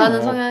 그럼요.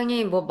 저라는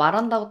성향이 뭐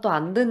말한다고 또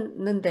안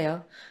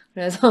듣는데요.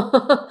 그래서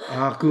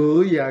아,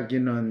 그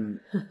이야기는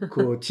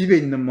그 집에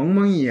있는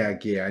멍멍이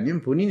이야기예요?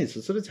 아니면 본인이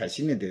스스로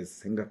자신에 대해서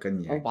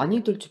생각한 이야기?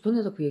 많이들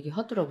주변에서 그 얘기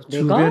하더라고요.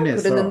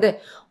 주변에서? 내가? 그랬는데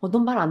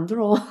넌 말 안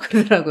들어.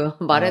 그러더라고요.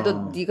 말해도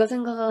아. 네가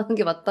생각하는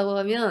게 맞다고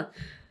하면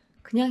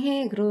그냥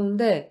해.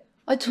 그러는데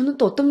저는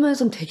또 어떤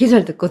면에서는 되게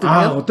잘 듣거든요.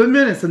 아, 어떤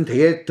면에서는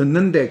되게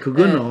듣는데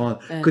그거는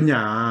네.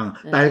 그냥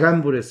네.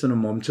 빨간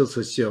불에서는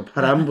멈춰서시오,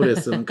 파란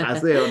불에서는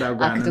가세요라고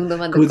그 하는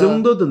정도만 그 듣고.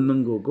 정도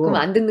듣는 거고, 그럼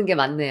안 듣는 게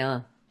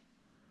맞네요.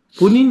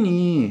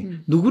 본인이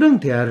누구랑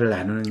대화를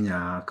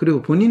나누느냐,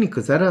 그리고 본인이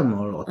그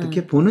사람을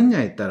어떻게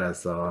보느냐에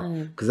따라서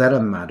그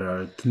사람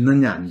말을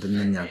듣느냐 안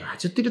듣느냐가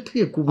아주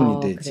뚜렷하게 구분이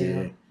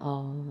되지.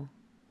 그래요?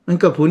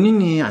 그러니까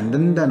본인이 안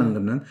듣는다는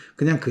거는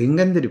그냥 그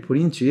인간들이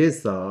본인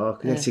주위에서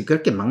그냥 네.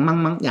 시끄럽게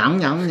망망망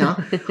냥냥냥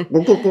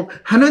꼭꼭꼭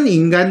하는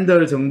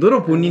인간들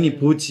정도로 본인이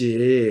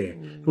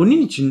보지,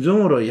 본인이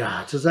진정으로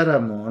야, 저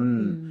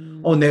사람은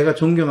내가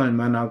존경할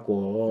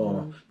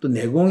만하고 또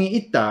내공이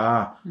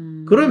있다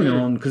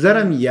그러면 그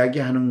사람이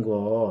이야기하는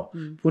거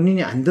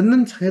본인이 안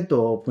듣는 척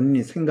해도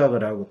본인이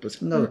생각을 하고 또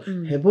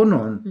생각을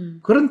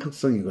해보는 그런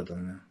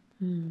특성이거든요.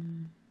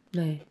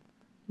 네.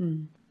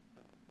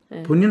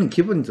 네. 본인은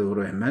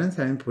기본적으로 웬만한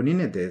사람이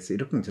본인에 대해서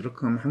이렇게 저렇게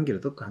하면 한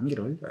귀로 듣고 한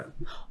귀로 올려요.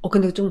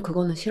 근데 좀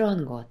그거는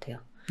싫어하는 것 같아요.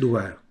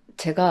 누가요?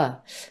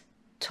 제가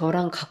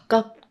저랑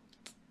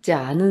가깝지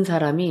않은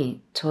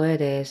사람이 저에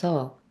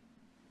대해서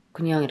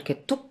그냥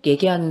이렇게 뚝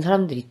얘기하는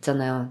사람들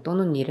있잖아요.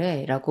 너는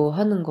이래 라고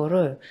하는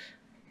거를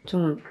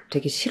좀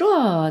되게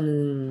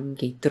싫어하는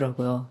게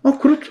있더라고요.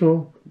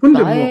 그렇죠. 근데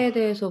나에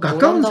대해서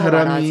가까운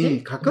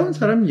말하지?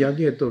 사람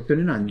이야기해도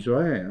별로 안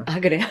좋아해요.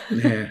 아, 그래요?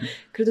 네.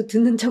 그래도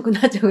듣는 척은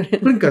하죠.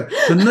 그러니까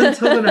듣는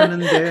척은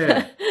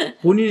하는데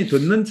본인이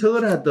듣는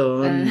척을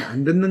하든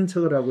안 듣는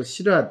척을 하고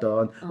싫어하든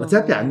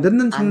어차피 안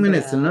듣는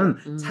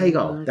측면에서는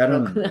차이가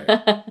없다는 거예요.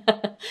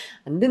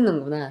 안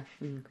듣는구나.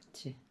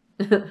 그렇지.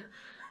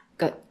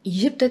 그러니까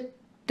 20대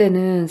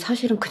때는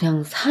사실은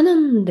그냥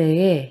사는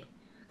데에,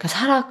 그러니까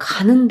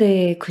살아가는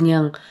데에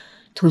그냥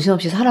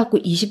정신없이 살았고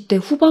 20대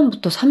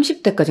후반부터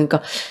 30대까지,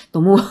 그러니까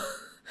너무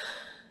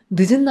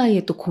늦은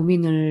나이에 또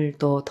고민을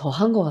더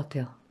한 것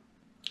같아요.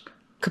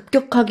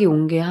 급격하게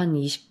온 게 한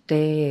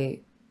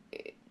 20대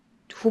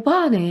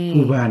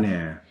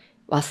후반에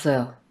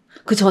왔어요.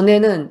 그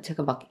전에는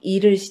제가 막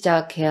일을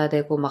시작해야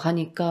되고 막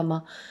하니까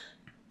막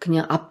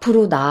그냥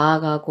앞으로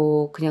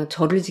나아가고 그냥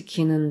저를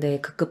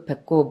지키는데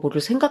급급했고 뭐를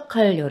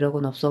생각할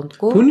여력은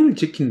없었고. 본인을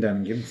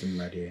지킨다는 게 무슨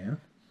말이에요?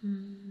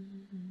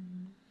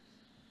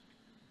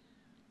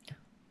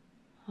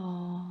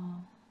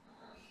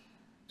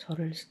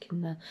 저를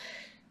지킨다.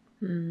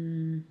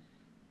 그러니까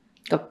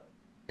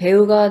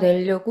배우가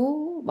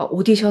되려고 막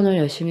오디션을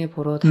열심히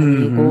보러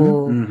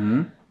다니고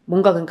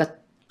뭔가, 그러니까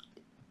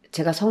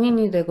제가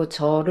성인이 되고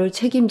저를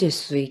책임질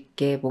수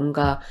있게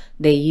뭔가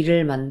내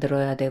일을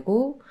만들어야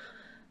되고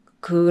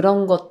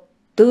그런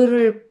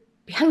것들을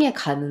향해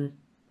가는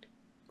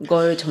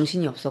걸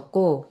정신이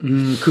없었고.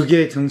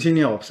 그게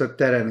정신이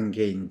없었다라는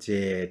게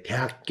이제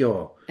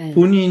대학교 네.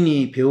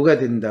 본인이 배우가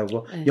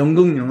된다고 네.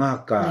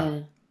 연극영화학과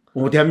네.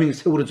 대한민국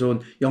최고로 좋은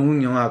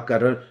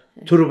연극영화학과를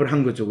졸업을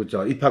한 거죠,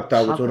 그죠? 입학도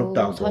하고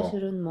졸업도 하고.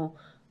 사실은 뭐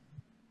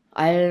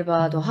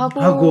알바도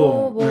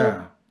하고, 뭐 네.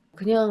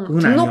 그냥 그건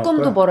등록금도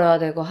아니었고요. 벌어야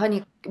되고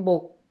하니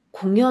뭐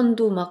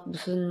공연도 막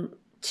무슨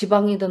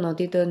지방이든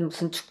어디든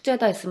무슨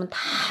축제다 있으면 다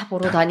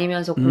보러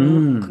다니면서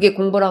그게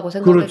공부라고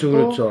생각했고.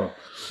 그렇죠.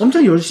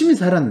 엄청 열심히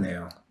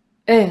살았네요.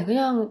 네,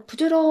 그냥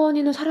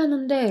부지런히는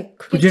살았는데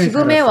그게 부지런히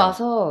지금에 살았어요.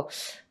 와서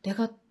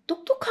내가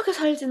똑똑하게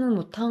살지는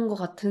못한 것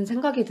같은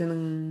생각이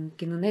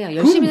드는기는 해요.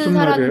 열심히는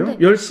살았는데.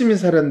 열심히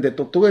살았는데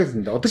똑똑하게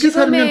산다. 어떻게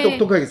살면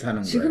똑똑하게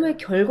사는 거예요? 지금의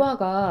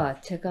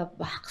결과가 제가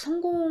막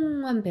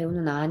성공한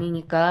배우는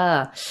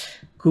아니니까.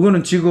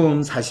 그거는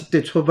지금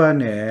 40대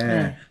초반에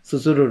네.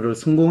 스스로를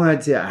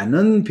성공하지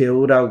않은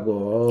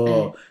배우라고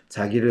네.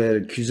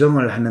 자기를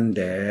규정을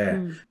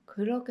하는데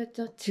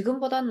그러겠죠.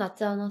 지금보단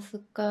낫지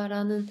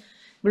않았을까라는.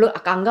 물론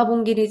아까 안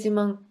가본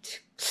길이지만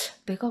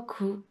내가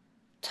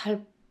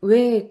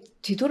왜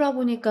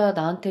뒤돌아보니까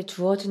나한테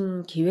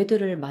주어진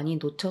기회들을 많이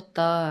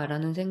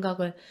놓쳤다라는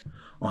생각을.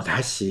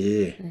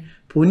 다시 네.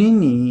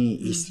 본인이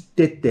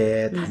 20대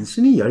때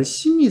단순히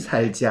열심히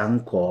살지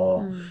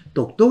않고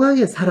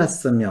똑똑하게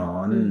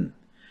살았으면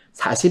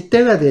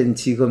 40대가 된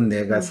지금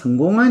내가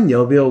성공한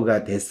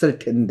여배우가 됐을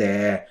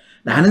텐데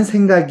라는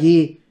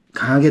생각이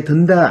강하게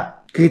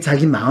든다. 그게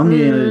자기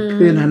마음을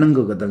표현하는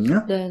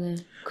거거든요. 네네.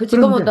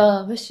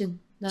 지금보다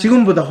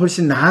지금보다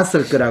훨씬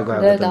나았을 거라고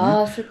하거든요. 네,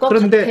 나았을 것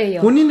그런데 같아요.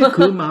 본인이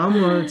그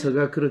마음을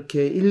제가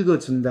그렇게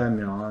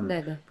읽어준다면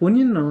네네.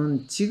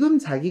 본인은 지금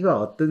자기가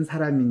어떤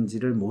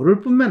사람인지를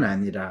모를 뿐만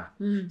아니라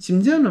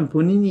심지어는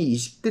본인이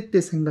 20대 때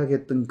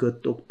생각했던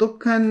그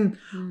똑똑한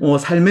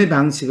삶의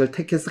방식을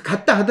택해서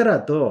갔다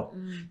하더라도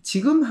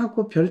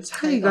지금하고 별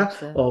차이가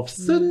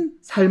없은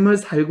삶을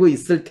살고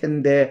있을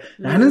텐데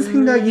라는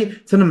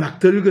생각이 저는 막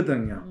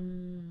들거든요.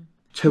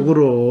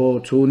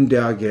 최고로 좋은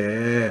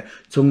대학에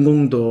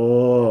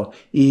전공도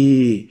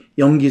이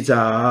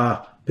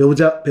연기자,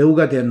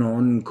 배우가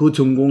되는 그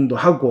전공도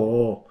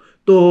하고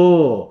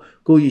또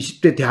그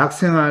 20대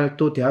대학생활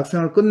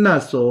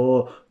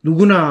끝나서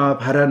누구나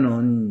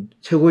바라는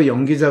최고의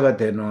연기자가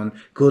되는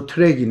그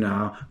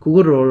트랙이나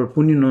그거를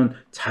본인은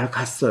잘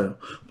갔어요.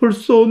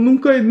 벌써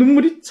눈가에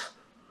눈물이 차.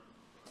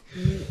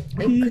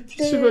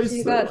 그때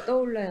제가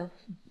떠올라요.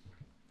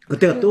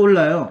 그때가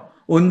떠올라요?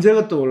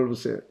 언제가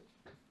떠올르세요?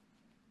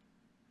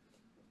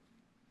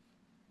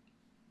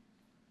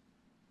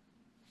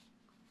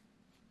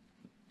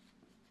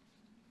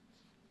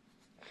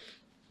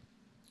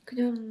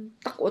 그냥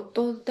딱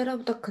어떤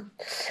때라보다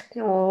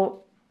그냥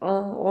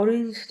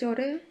어린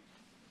시절에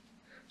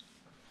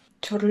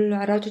저를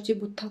알아주지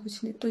못하고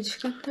지냈던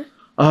시간들?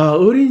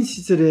 어린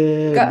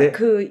시절에 그러니까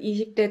그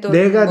 20대든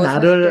내가 뭐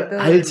나를 40대든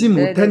알지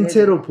못한 네네네네.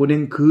 채로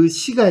보낸 그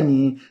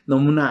시간이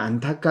너무나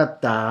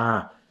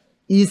안타깝다.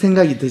 이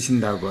생각이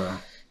드신다고요.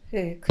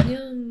 네,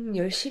 그냥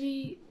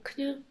열심히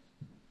그냥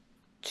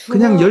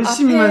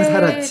열심히만 앞에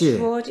살았지.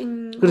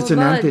 주어진 그렇죠.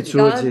 것만 나한테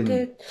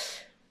주어진.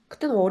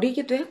 그때는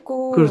어리기도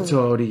했고.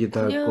 그렇죠.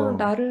 어리기도 그냥 하고.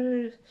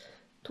 나를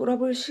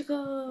돌아볼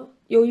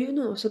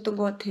여유는 없었던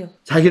것 같아요.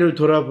 자기를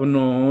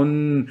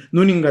돌아보는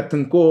누님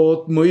같은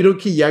꽃 뭐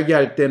이렇게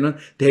이야기할 때는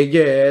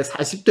되게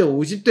 40대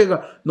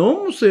 50대가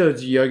너무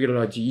써야지 이야기를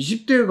하지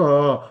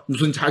 20대가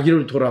무슨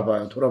자기를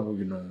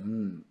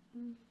돌아보기는.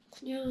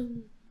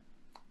 그냥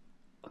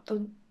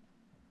어떤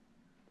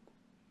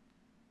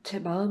제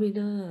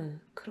마음이나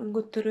그런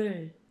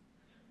것들을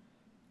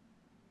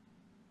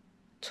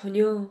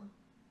전혀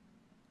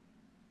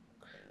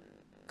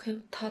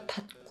그냥 다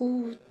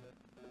닫고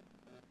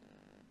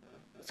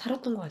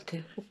살았던 것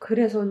같아요.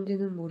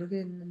 그래서인지는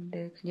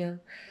모르겠는데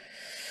그냥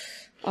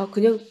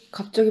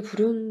갑자기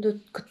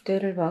불현듯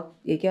그때를 막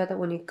얘기하다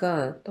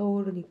보니까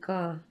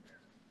떠오르니까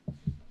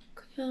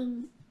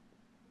그냥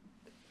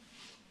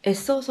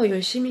애써서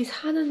열심히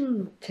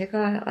사는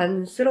제가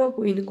안쓰러워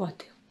보이는 것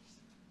같아요.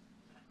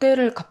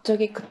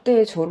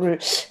 그때의 저를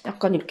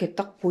약간 이렇게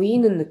딱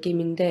보이는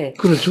느낌인데.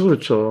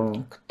 그렇죠.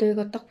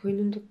 그때가 딱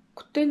보이는데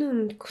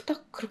그때는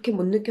딱 그렇게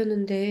못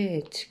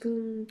느꼈는데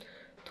지금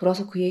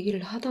돌아서 그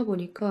얘기를 하다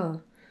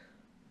보니까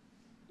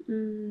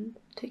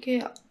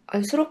되게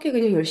안쓰럽게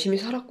그냥 열심히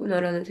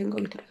살았구나라는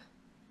생각이 들어요.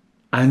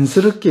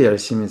 안쓰럽게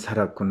열심히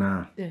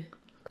살았구나. 네.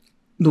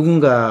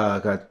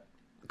 누군가가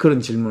그런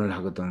질문을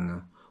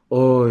하거든요.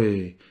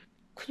 어이.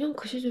 그냥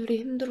그 시절이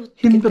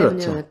힘들었기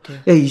때문에 같아요.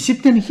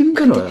 20대는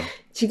힘들어요.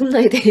 지금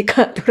나이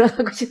되니까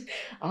돌아가고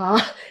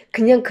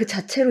그냥 그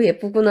자체로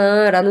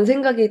예쁘구나라는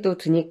생각이 또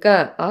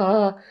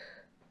드니까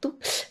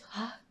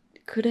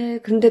그래.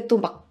 근데 또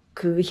막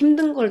그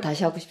힘든 걸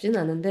다시 하고 싶진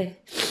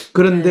않은데.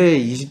 그런데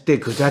 20대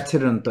그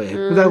자체는 또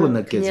예쁘다고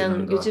느껴지는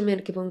그냥 거. 요즘에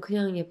이렇게 보면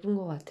그냥 예쁜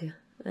것 같아요.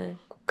 네.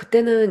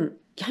 그때는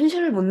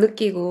현실을 못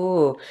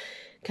느끼고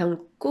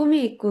그냥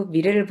꿈이 있고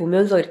미래를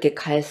보면서 이렇게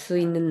갈 수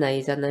있는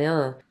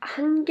나이잖아요.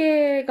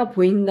 한계가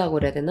보인다고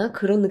그래야 되나?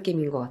 그런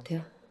느낌인 것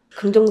같아요.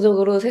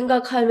 긍정적으로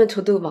생각하면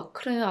저도 막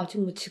그래 아직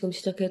뭐 지금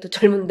시작해도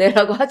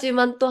젊은데라고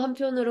하지만 또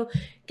한편으로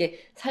이렇게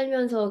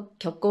살면서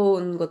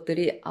겪어온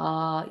것들이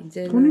아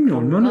이제는 본인이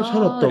얼마나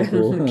그런가 이런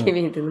살았다고.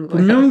 느낌이 드는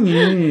거예요.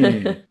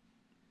 분명히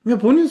그냥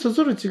본인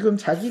스스로 지금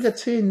자기가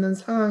처해 있는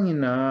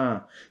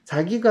상황이나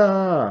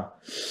자기가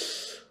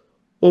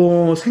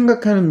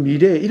생각하는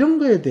미래 이런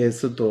거에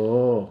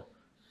대해서도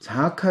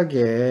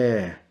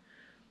정확하게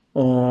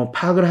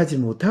파악을 하지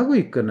못하고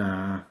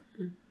있거나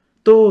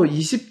또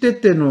 20대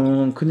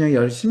때는 그냥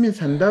열심히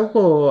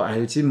산다고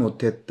알지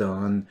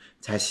못했던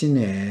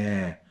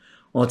자신의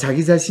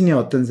자기 자신이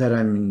어떤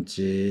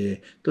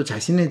사람인지 또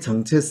자신의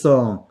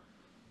정체성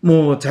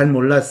뭐 잘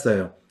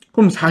몰랐어요.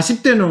 그럼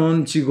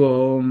 40대는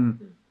지금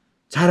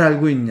잘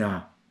알고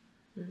있냐?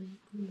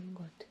 그런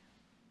것 같아요.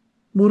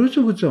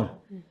 모르죠,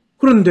 그죠?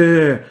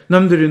 그런데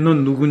남들이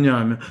넌 누구냐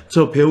하면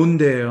저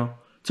배우인데요.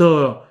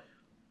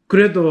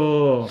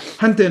 그래도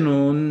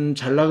한때는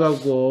잘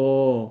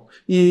나가고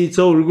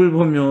저 얼굴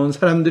보면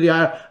사람들이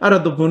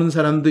알아도 보는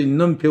사람도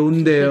있는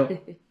배우인데요.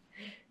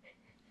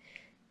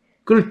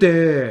 그럴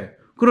때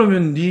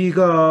그러면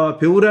네가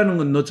배우라는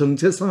건 너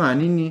정체성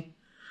아니니?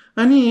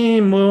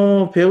 아니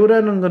뭐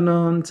배우라는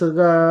거는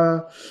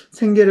제가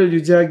생계를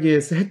유지하기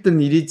위해서 했던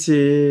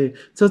일이지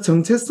저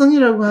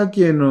정체성이라고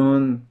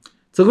하기에는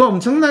저거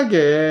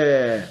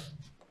엄청나게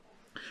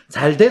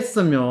잘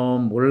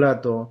됐으면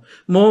몰라도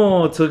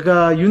뭐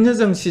제가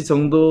윤여정 씨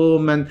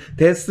정도만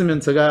됐으면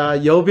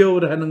제가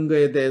여배우를 하는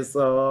거에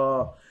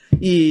대해서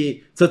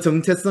저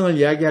정체성을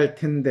이야기할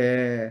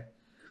텐데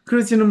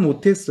그러지는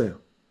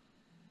못했어요.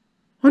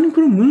 아니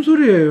그럼 뭔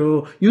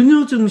소리예요?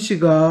 윤여정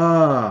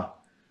씨가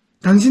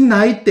당신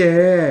나이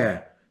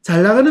때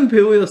잘 나가는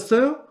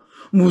배우였어요?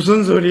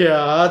 무슨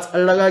소리야?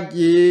 잘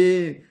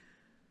나가기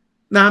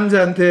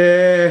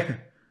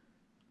남자한테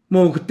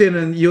뭐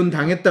그때는 이혼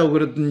당했다고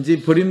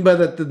그러든지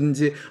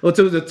버림받았든지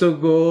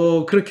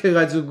어쩌고저쩌고 그렇게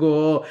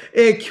해가지고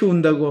애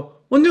키운다고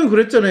언젠가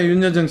그랬잖아요.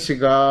 윤여정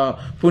씨가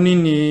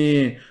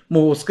본인이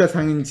뭐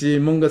오스카상인지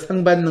뭔가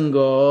상 받는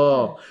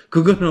거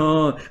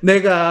그거는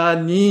내가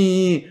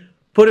네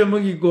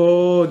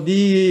버려먹이고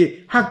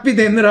네 학비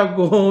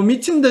내느라고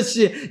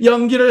미친듯이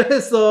연기를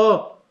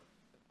해서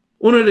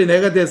오늘의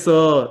내가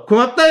돼서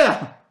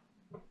고맙다야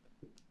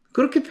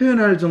그렇게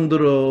표현할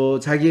정도로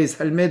자기의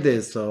삶에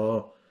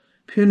대해서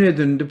표현해야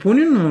되는데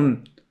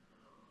본인은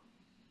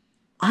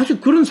아주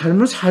그런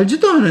삶을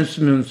살지도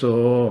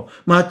않았으면서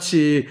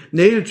마치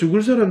내일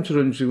죽을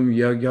사람처럼 지금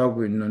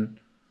이야기하고 있는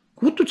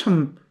그것도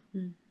참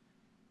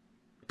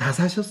다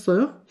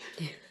사셨어요?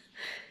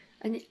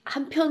 아니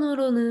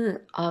한편으로는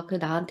그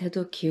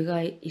나한테도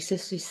기회가 있을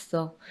수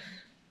있어.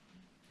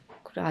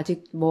 그래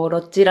아직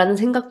멀었지라는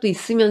생각도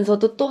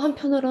있으면서도 또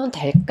한편으로는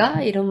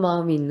될까? 이런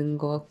마음이 있는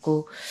것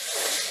같고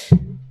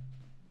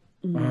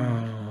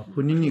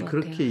본인이 그런 것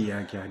그렇게 같아요.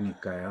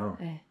 이야기하니까요.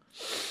 네.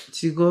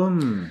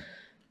 지금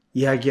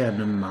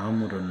이야기하는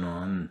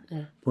마음으로는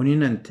네.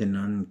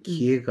 본인한테는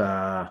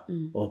기회가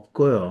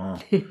없고요.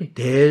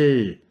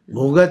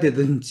 뭐가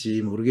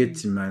되든지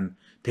모르겠지만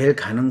될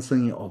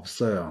가능성이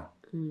없어요.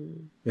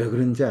 왜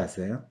그런지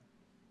아세요?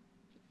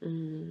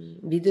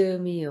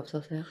 믿음이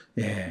없어서요?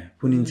 예,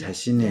 본인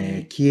자신의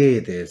네.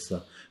 기회에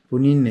대해서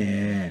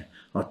본인의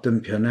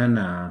어떤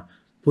변화나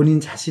본인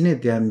자신에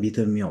대한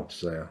믿음이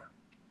없어요.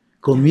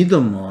 그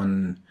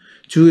믿음은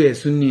주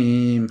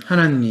예수님,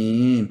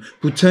 하나님,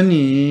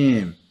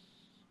 부처님,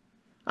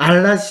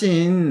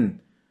 알라신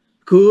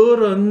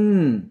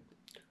그런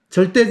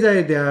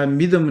절대자에 대한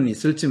믿음은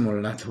있을지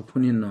몰라도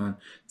본인은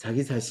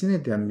자기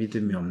자신에 대한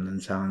믿음이 없는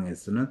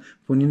상황에서는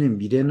본인의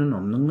미래는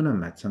없는 거나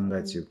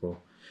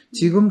마찬가지고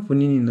지금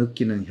본인이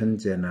느끼는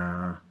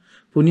현재나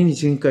본인이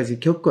지금까지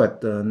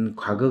겪어왔던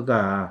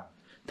과거가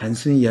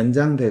단순히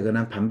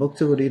연장되거나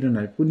반복적으로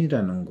일어날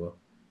뿐이라는 거.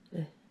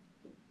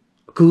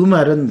 그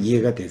말은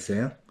이해가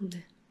되세요?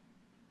 네.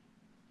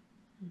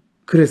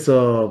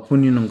 그래서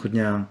본인은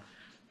그냥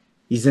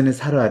이전에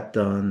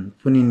살아왔던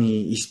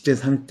본인이 20대,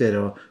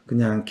 30대로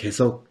그냥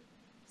계속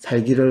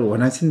살기를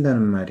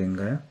원하신다는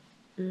말인가요?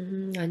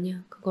 아니요.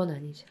 그건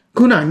아니죠.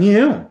 그건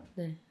아니에요.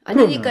 네.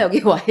 아니니까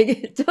여기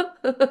와야겠죠?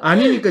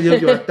 아니니까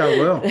여기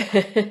왔다고요?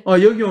 네.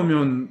 여기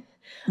오면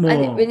뭐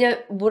아니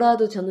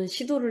뭐라도 저는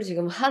시도를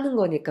지금 하는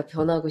거니까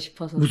변하고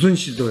싶어서. 무슨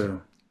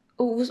시도요?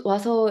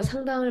 와서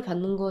상담을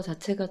받는 거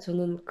자체가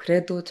저는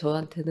그래도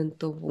저한테는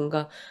또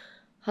뭔가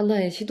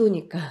하나의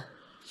시도니까.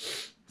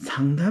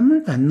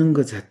 상담을 받는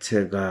것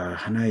자체가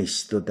하나의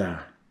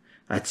시도다.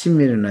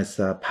 아침에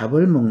일어나서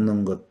밥을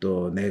먹는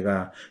것도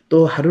내가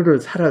또 하루를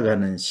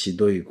살아가는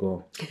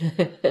시도이고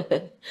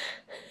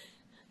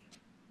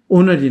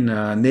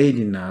오늘이나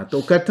내일이나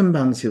똑같은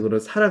방식으로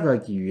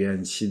살아가기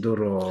위한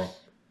시도로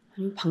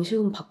아니,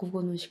 방식은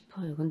바꾸고는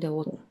싶어요. 근데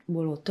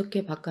뭘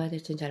어떻게 바꿔야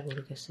될지는 잘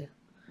모르겠어요.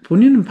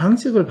 본인은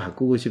방식을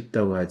바꾸고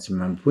싶다고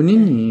하지만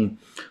본인이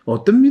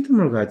어떤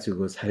믿음을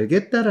가지고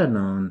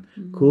살겠다라는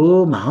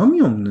그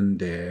마음이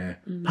없는데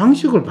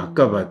방식을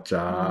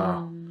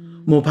바꿔봤자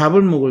뭐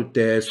밥을 먹을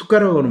때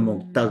숟가락으로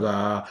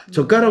먹다가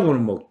젓가락으로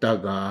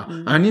먹다가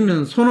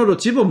아니면 손으로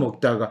집어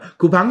먹다가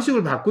그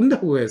방식을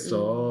바꾼다고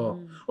해서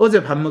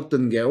어제 밥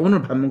먹던 게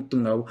오늘 밥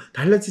먹던 거하고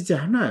달라지지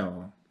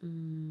않아요.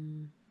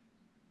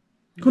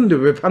 근데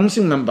왜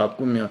방식만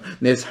바꾸면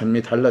내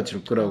삶이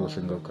달라질 거라고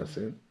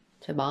생각하세요?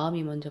 제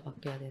마음이 먼저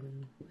바뀌어야 되는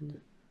거군요.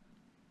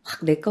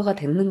 확 내 거가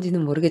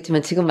됐는지는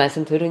모르겠지만 지금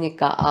말씀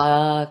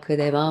들으니까 그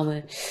내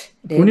마음을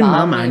본인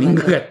마음 아닌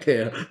것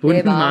같아요.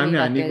 본인 마음이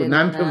바뀌어야 아니고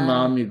되는구나. 남편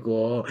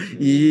마음이고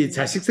이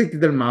자식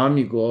새끼들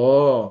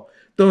마음이고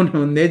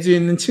또는 내 주위에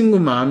있는 친구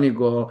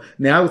마음이고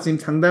내하고 지금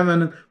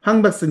상담하는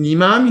황 박사 네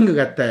마음인 것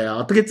같아요.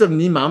 어떻게 좀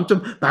네 마음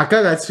좀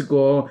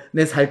바꿔가지고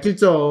내 살길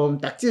좀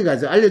딱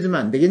찍어가지고 알려주면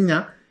안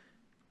되겠냐?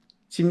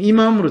 지금 이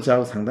마음으로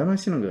저하고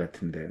상담하시는 것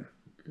같은데요.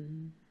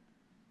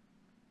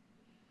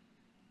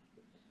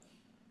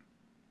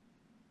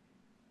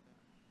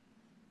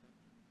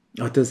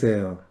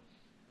 어떠세요?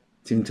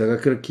 지금 제가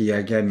그렇게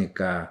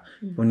이야기하니까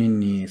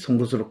본인이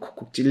송곳으로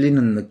콕콕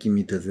찔리는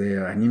느낌이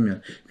드세요?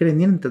 아니면 그래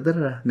니는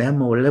떠들어라. 내가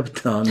뭐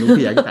원래부터 누구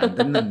이야기도 안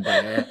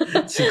듣는데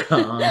지금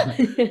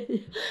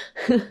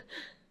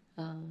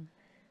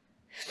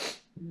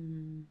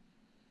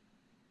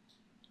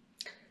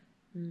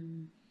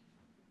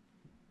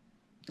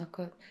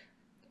아까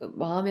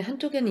마음의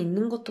한쪽에는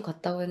있는 것도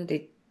같다고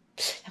했는데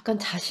약간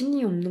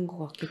자신이 없는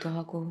것 같기도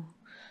하고.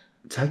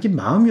 자기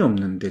마음이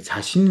없는데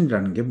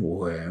자신이라는 게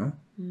뭐예요?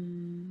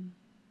 마음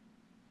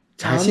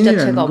자신이라는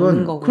자체가 없는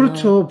건 거구나.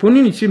 그렇죠.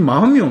 본인이 지금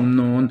마음이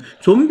없는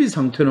좀비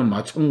상태는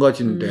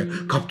마찬가지인데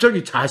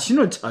갑자기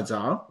자신을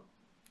찾아?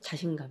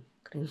 자신감.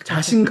 그러니까.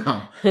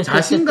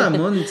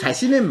 자신감은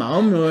자신의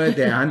마음에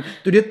대한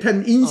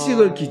뚜렷한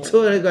인식을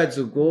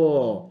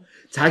기초해가지고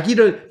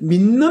자기를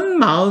믿는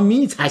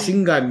마음이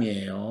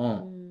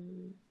자신감이에요.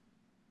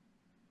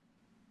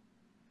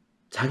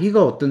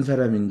 자기가 어떤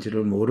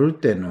사람인지를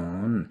모를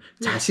때는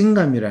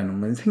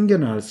자신감이라는 건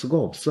생겨날 수가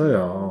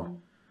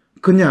없어요.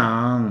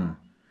 그냥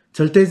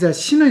절대자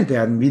신에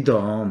대한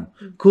믿음,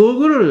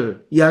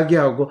 그거를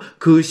이야기하고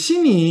그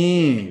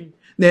신이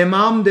내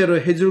마음대로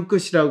해줄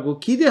것이라고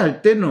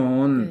기대할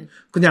때는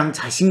그냥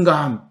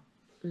자신감,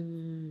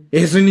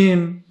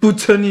 예수님,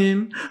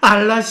 부처님,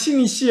 알라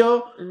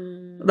신이시여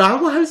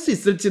라고 할 수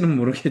있을지는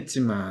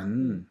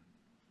모르겠지만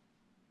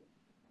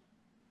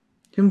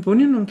지금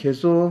본인은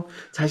계속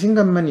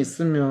자신감만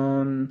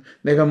있으면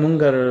내가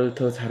뭔가를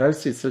더 잘할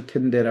수 있을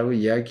텐데 라고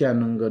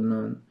이야기하는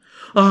거는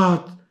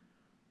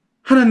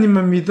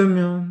하나님만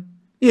믿으면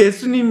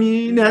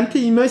예수님이 내한테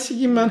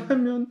임하시기만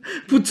하면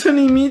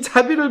부처님이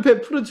자비를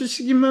베풀어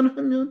주시기만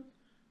하면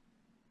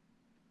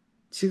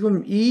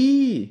지금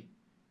이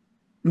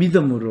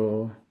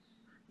믿음으로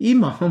이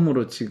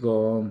마음으로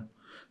지금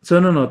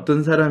저는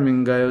어떤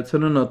사람인가요?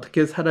 저는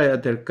어떻게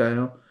살아야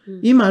될까요?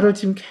 이 말을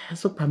지금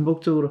계속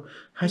반복적으로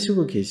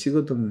하시고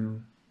계시거든요.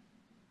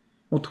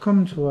 어떻게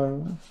하면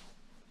좋아요?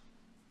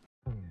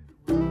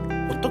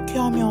 어떻게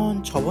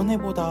하면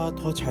저번에보다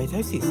더 잘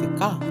살 수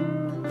있을까?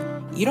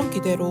 이런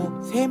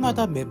기대로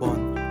새해마다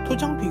매번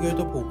토장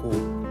비결도 보고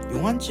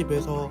용한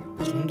집에서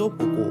점도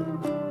보고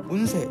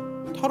운세,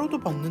 타로도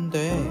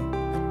봤는데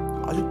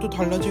아직도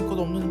달라질 것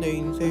없는데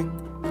인생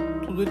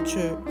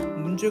도대체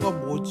문제가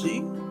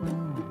뭐지?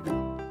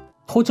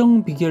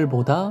 토정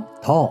비결보다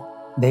더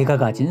내가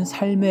가진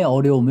삶의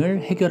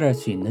어려움을 해결할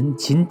수 있는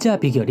진짜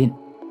비결인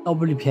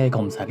WPI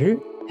검사를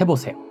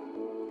해보세요.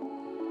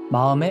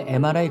 마음의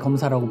MRI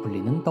검사라고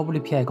불리는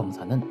WPI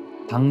검사는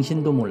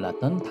당신도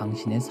몰랐던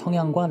당신의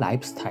성향과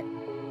라이프스타일,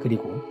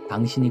 그리고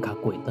당신이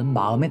갖고 있던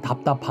마음의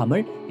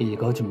답답함을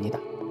읽어줍니다.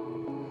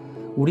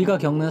 우리가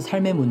겪는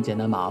삶의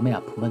문제나 마음의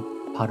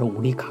아픔은 바로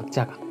우리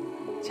각자가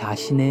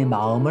자신의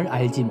마음을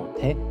알지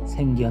못해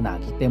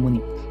생겨나기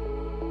때문입니다.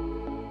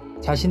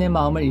 자신의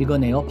마음을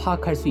읽어내어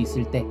파악할 수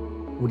있을 때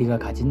우리가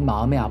가진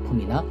마음의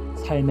아픔이나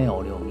삶의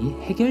어려움이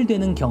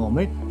해결되는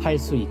경험을 할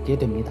수 있게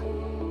됩니다.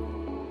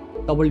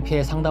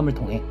 WPI 상담을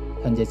통해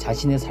현재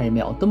자신의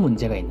삶에 어떤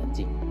문제가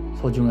있는지,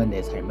 소중한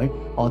내 삶을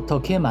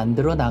어떻게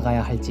만들어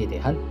나가야 할지에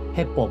대한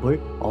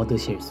해법을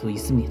얻으실 수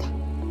있습니다.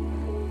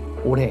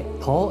 올해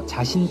더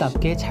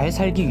자신답게 잘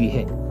살기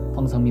위해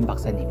황성민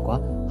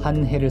박사님과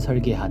한 해를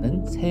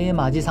설계하는 새해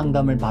맞이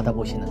상담을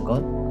받아보시는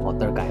건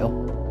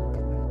어떨까요?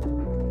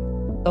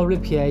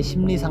 WPI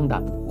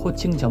심리상담,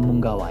 코칭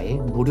전문가와의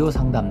무료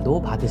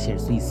상담도 받으실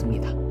수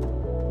있습니다.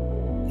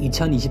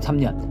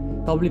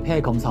 2023년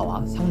WPI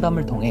검사와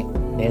상담을 통해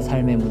내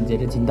삶의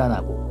문제를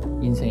진단하고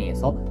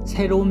인생에서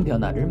새로운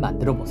변화를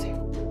만들어 보세요.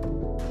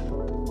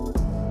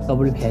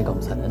 WPI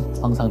검사는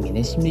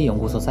황상민의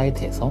심리연구소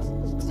사이트에서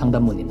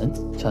상담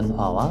문의는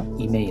전화와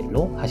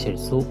이메일로 하실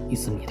수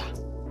있습니다.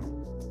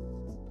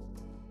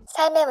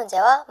 삶의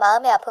문제와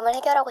마음의 아픔을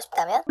해결하고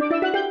싶다면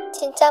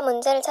진짜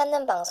문제를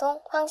찾는 방송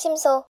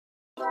황심소.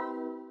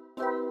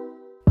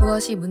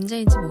 무엇이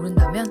문제인지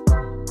모른다면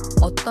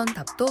어떤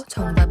답도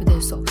정답이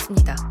될 수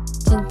없습니다.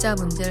 진짜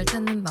문제를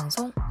찾는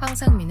방송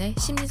황상민의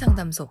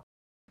심리상담소.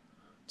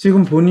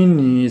 지금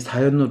본인이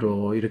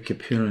사연으로 이렇게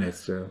표현을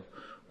했어요.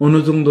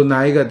 어느 정도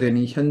나이가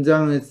되니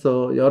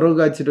현장에서 여러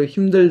가지로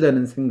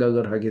힘들다는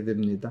생각을 하게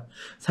됩니다.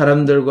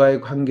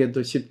 사람들과의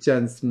관계도 쉽지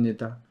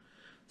않습니다.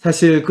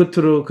 사실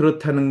겉으로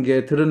그렇다는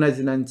게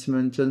드러나진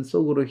않지만 전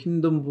속으로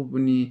힘든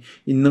부분이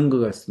있는 것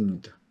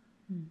같습니다.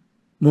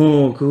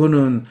 뭐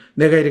그거는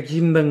내가 이렇게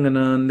힘든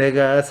거는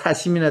내가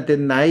 40이나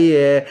된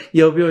나이에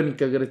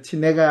여배우니까 그렇지,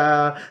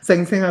 내가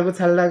쌩쌩하고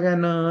잘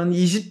나가는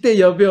 20대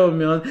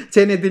여배우면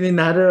쟤네들이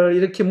나를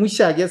이렇게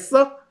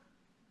무시하겠어?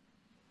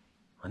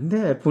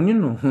 근데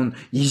본인은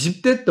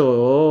 20대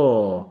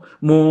또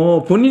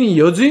뭐 본인이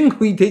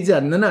여주인공이 되지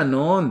않는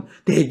한은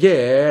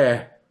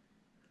되게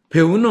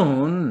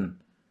배우는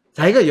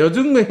자기가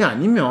여주인공이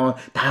아니면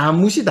다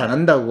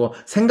무시당한다고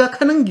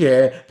생각하는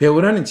게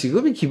배우라는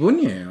직업의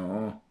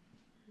기본이에요.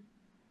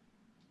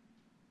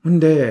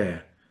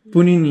 근데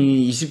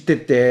본인이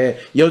 20대 때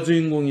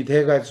여주인공이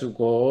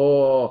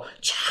돼가지고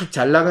쫙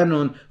잘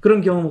나가는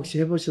그런 경험 혹시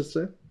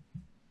해보셨어요?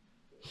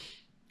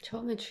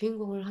 처음에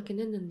주인공을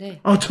하긴 했는데.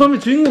 아, 처음에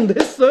주인공도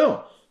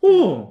했어요.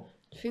 오.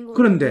 주인공을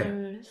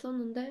그런데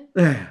했었는데.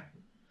 네.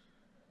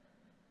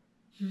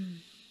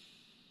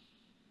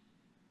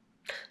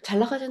 잘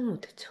나가지는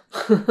못했죠.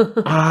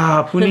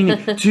 아,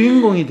 본인이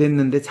주인공이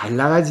됐는데 잘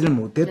나가지를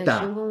못했다.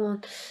 네,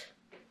 주인공은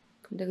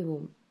근데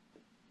뭐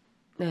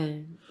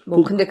네.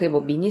 뭐 근데 그게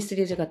뭐 미니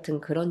시리즈 같은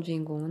그런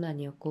주인공은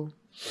아니었고.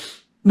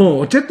 뭐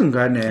어쨌든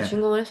간에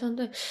주인공을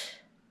했었는데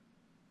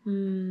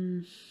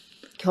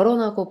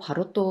결혼하고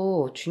바로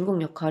또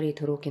주인공 역할이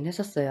들어오긴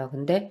했었어요.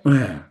 근데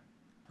네.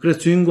 그래서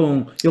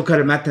주인공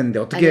역할을 맡았는데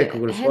어떻게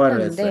그걸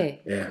소화를 했어요?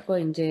 예.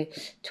 그걸 이제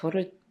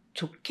저를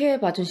좋게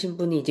봐주신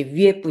분이 이제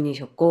위에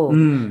분이셨고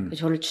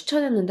저를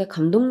추천했는데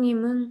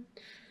감독님은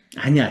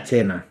아니야,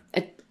 쟤는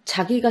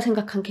자기가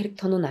생각한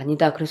캐릭터는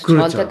아니다. 그래서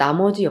그렇죠. 저한테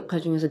나머지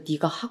역할 중에서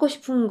네가 하고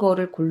싶은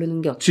거를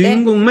고르는 게 어때?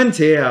 주인공만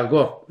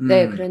제외하고.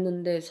 네,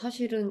 그랬는데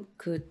사실은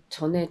그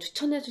전에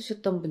추천해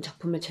주셨던 분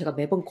작품을 제가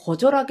매번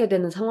거절하게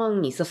되는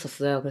상황이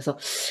있었어요. 그래서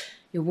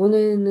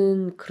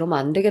이번에는 그러면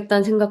안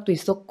되겠다는 생각도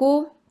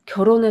있었고,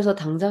 결혼해서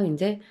당장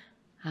이제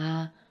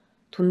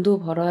돈도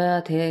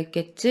벌어야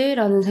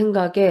되겠지라는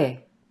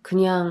생각에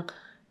그냥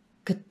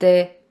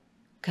그때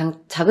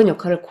그냥 작은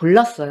역할을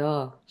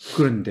골랐어요.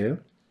 그런데요?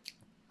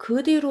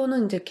 그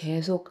뒤로는 이제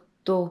계속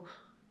또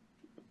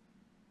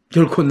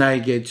결코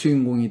나에게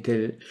주인공이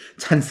될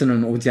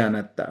찬스는 오지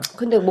않았다.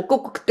 근데 뭐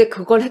꼭 그때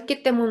그걸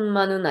했기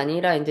때문만은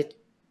아니라 이제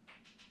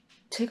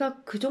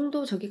제가 그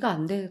정도 저기가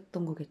안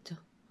됐던 거겠죠.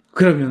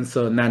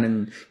 그러면서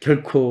나는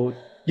결코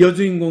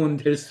여주인공은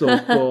될 수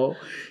없고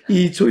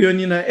이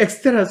조연이나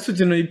엑스트라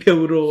수준의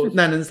배우로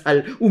나는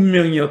살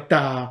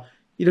운명이었다.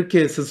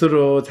 이렇게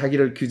스스로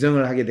자기를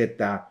규정을 하게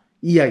됐다.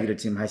 이 이야기를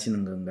지금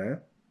하시는 건가요?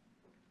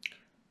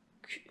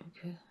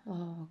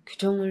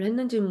 규정을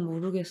했는지는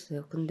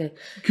모르겠어요. 근데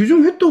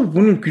규정했다고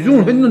본인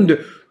규정을 했는데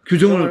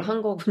규정을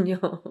한 거군요.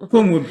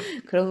 그럼 뭐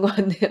그런 거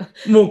같네요.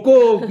 뭐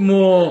꼭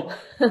뭐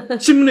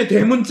신문에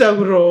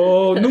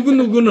대문짝으로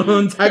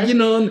누구누구는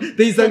자기는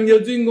더 이상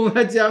여주인공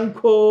하지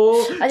않고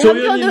아니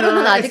조연이나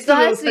한편으로는 아직도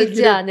할 수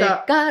있지 엑스트라로 살기로 했다.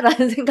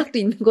 않을까라는 생각도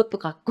있는 것도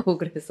같고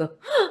그래서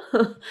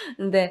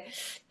근데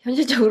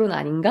현실적으로는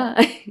아닌가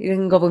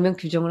이런 거 보면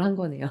규정을 한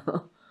거네요.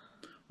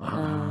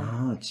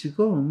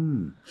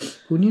 지금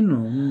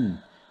본인은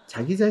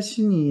자기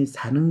자신이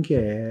사는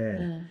게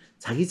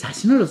자기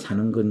자신으로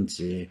사는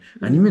건지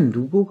아니면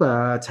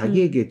누구가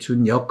자기에게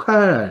준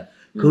역할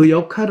그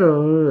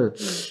역할을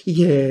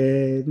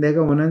이게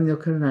내가 원하는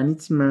역할은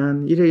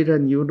아니지만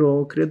이러이러한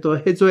이유로 그래도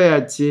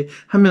해줘야지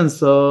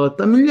하면서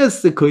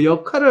떠밀려서 그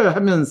역할을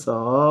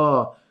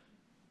하면서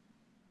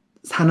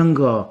사는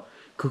거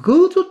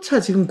그거조차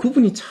지금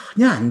구분이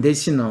전혀 안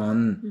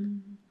되시는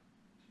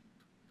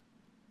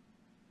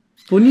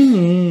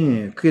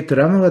본인이 그게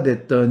드라마가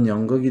됐던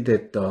연극이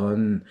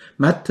됐던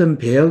맡은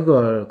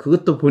배역을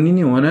그것도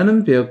본인이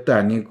원하는 배역도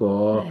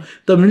아니고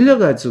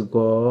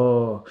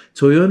떠밀려가지고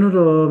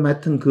조연으로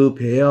맡은 그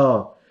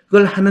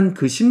배역을 하는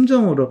그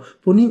심정으로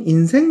본인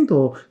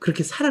인생도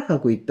그렇게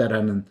살아가고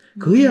있다라는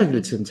그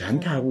이야기를 지금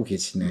저한테 하고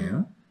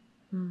계시네요.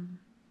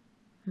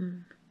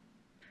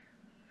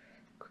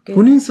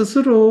 본인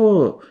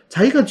스스로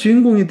자기가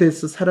주인공이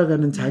돼서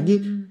살아가는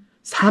자기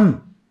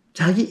삶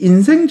자기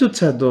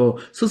인생조차도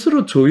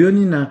스스로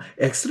조연이나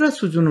엑스트라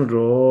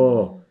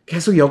수준으로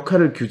계속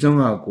역할을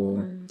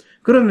규정하고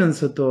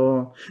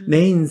그러면서도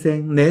내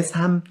인생, 내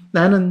삶,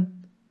 나는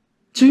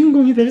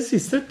주인공이 될 수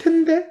있을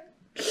텐데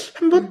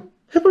한번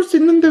해볼 수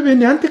있는데 왜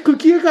내한테 그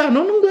기회가 안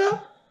오는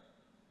거야?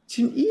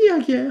 지금 이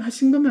이야기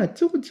하신 거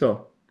맞죠?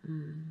 그죠?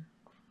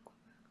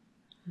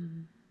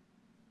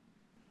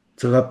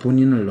 제가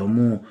본인을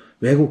너무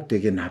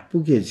왜곡되게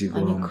나쁘게 지금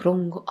아니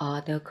그런 거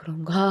내가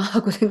그런가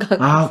하고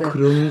생각했어요.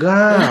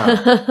 그런가?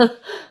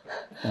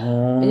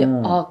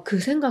 그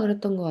생각을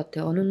했던 것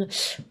같아요. 어느 날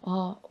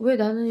왜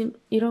나는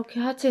이렇게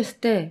하지 했을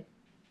때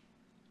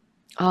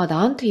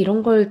나한테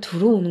이런 걸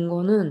들어오는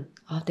거는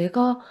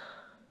내가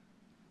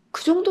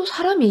그 정도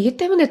사람이기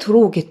때문에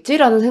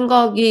들어오겠지라는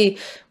생각이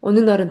어느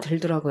날은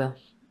들더라고요.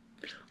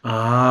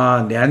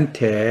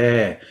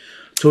 내한테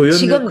조연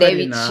지금 내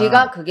역할이나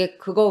위치가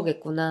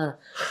그거겠구나.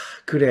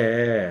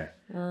 그래.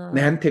 아,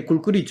 내한테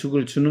꿀꿀이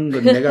죽을 주는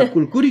건 내가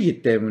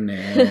꿀꿀이기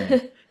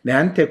때문에,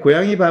 내한테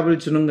고양이 밥을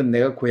주는 건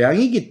내가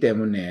고양이기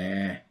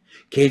때문에,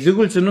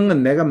 개죽을 주는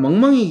건 내가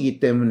멍멍이기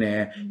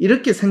때문에,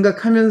 이렇게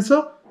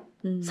생각하면서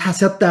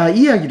사셨다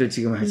이야기를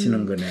지금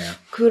하시는 거네요.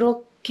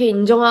 그렇게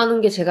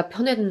인정하는 게 제가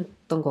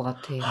편했던 것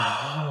같아요.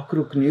 아,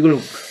 그렇군요. 이걸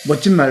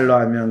멋진 말로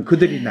하면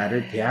그들이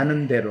나를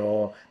대하는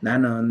대로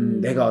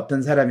나는 내가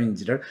어떤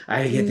사람인지를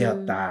알게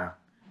되었다.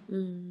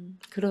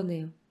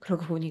 그러네요.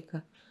 그러고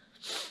보니까.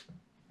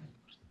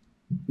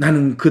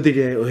 나는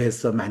그들에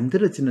의해서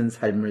만들어지는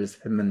삶을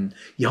삶은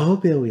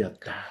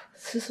여배우였다.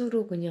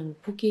 스스로 그냥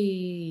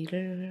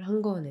포기를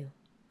한 거네요.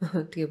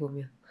 어떻게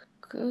보면.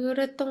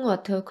 그랬던 것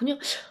같아요. 그냥,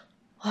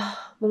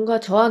 뭔가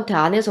저한테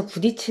안에서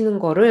부딪히는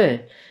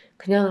거를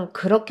그냥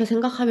그렇게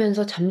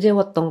생각하면서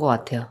잠재웠던 것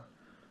같아요.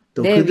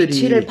 또 내 그들이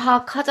위치를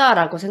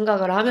파악하자라고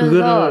생각을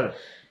하면서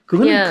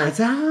그거는 그냥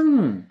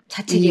가장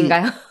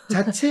자책인가요?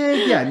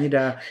 자책이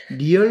아니라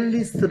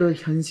리얼리스트로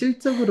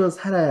현실적으로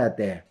살아야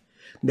돼.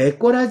 내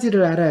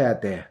꼬라지를 알아야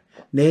돼.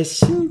 내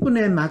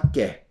신분에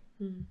맞게.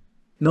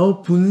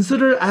 너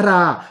분수를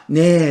알아.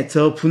 네,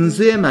 저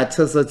분수에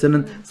맞춰서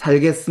저는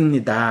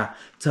살겠습니다.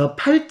 저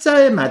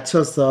팔자에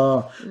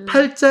맞춰서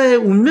팔자의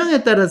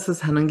운명에 따라서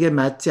사는 게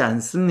맞지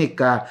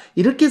않습니까?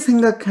 이렇게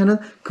생각하는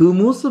그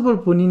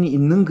모습을 본인이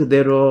있는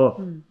그대로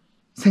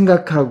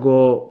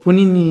생각하고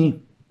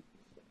본인이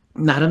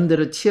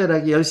나름대로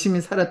치열하게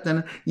열심히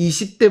살았다는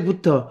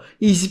 20대부터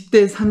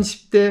 20대,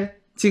 30대,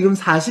 지금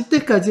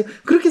 40대까지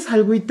그렇게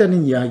살고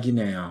있다는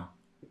이야기네요.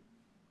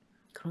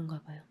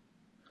 그런가 봐요.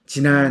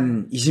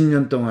 지난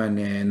 20년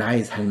동안의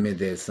나의 삶에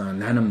대해서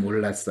나는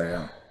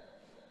몰랐어요.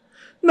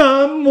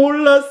 난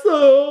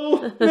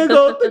몰랐어.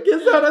 내가 어떻게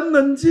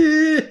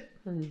살았는지.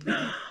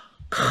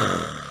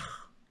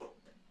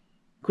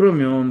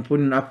 그러면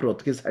본인 앞으로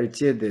어떻게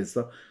살지에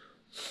대해서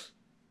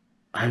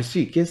알 수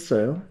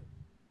있겠어요?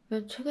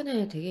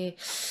 최근에 되게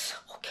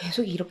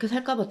계속 이렇게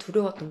살까봐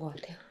두려웠던 것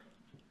같아요.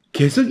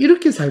 계속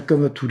이렇게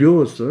살까봐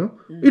두려웠어요?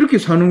 이렇게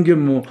사는 게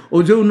뭐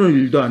어제 오늘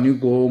일도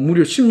아니고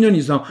무려 10년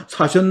이상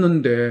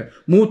사셨는데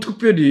뭐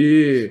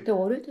특별히. 근데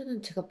어릴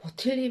때는 제가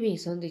버틸 힘이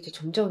있었는데 이제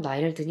점점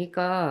나이를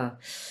드니까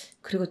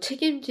그리고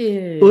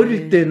책임질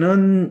어릴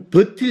때는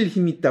버틸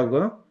힘이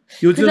있다고요?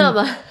 요즘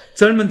그나마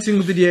젊은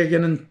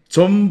친구들에게는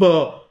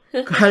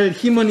존버할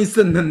힘은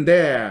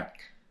있었는데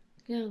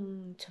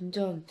그냥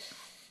점점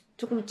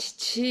조금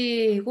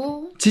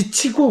지치고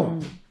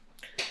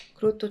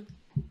그리고 또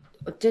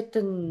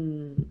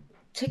어쨌든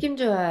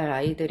책임져야 할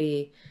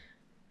아이들이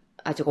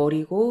아직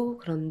어리고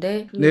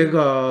그런데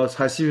내가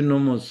 40이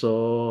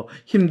넘어서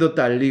힘도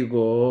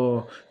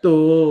딸리고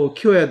또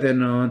키워야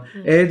되는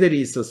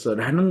애들이 있었어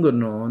라는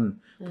거는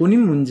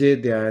본인 문제에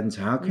대한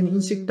정확한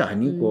인식도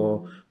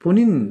아니고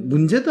본인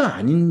문제도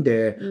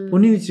아닌데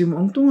본인이 지금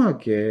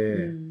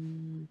엉뚱하게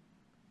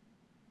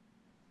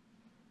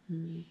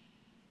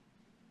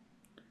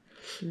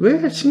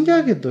왜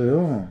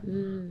신기하게도요.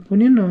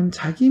 본인은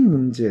자기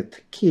문제,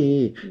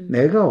 특히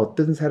내가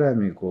어떤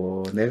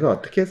사람이고 내가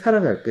어떻게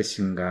살아갈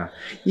것인가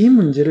이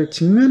문제를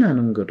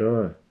직면하는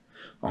거를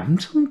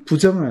엄청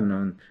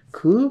부정하는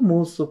그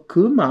모습, 그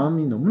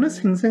마음이 너무나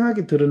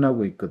생생하게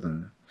드러나고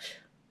있거든요.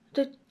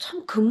 근데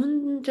참 그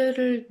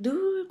문제를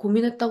늘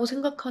고민했다고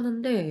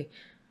생각하는데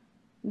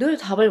늘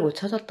답을 못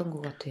찾았던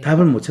것 같아요.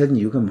 답을 못 찾은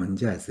이유가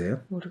뭔지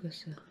아세요?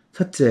 모르겠어요.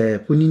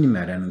 첫째, 본인이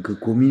말하는 그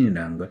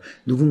고민이라는 걸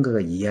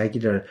누군가가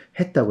이야기를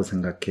했다고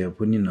생각해요.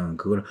 본인은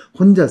그걸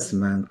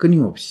혼자서만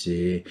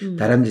끊임없이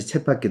다람쥐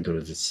쳇바퀴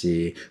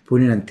돌듯이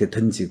본인한테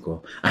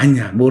던지고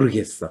아니야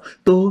모르겠어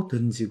또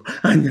던지고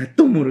아니야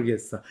또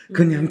모르겠어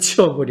그냥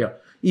치워버려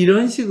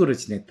이런 식으로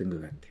지냈던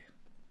것 같아요.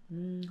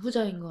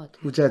 후자인 것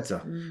같아요.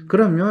 후자죠.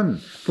 그러면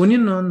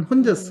본인은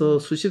혼자서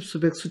수십,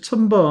 수백,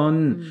 수천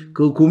번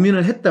그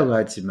고민을 했다고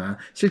하지만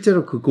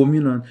실제로 그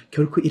고민은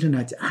결코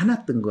일어나지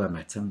않았던 거와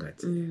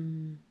마찬가지예요.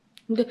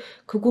 근데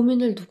그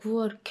고민을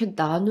누구와 이렇게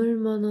나눌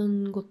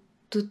만한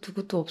것도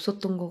누구도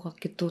없었던 것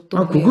같기도 또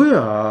해요.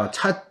 그거야.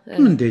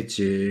 찾으면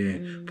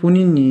되지.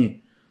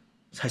 본인이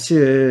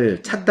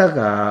사실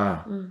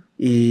찾다가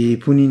이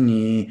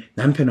본인이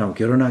남편하고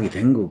결혼하게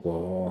된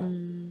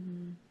거고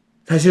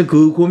사실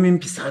그 고민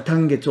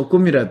비슷한 게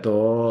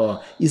조금이라도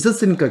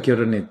있었으니까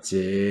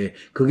결혼했지.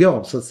 그게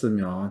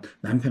없었으면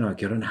남편하고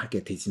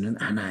결혼하게 되지는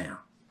않아요.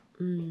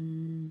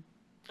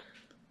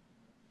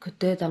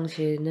 그때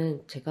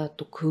당시에는 제가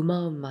또 그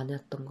마음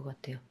많았던 것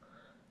같아요.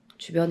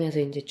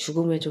 주변에서 이제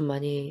죽음을 좀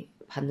많이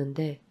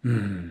봤는데,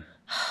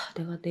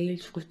 내가 내일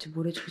죽을지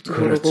모레 죽을지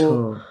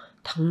모르고,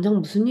 당장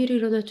무슨 일이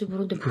일어날지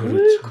모르는데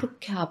뭘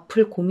그렇게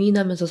앞을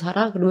고민하면서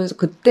살아? 그러면서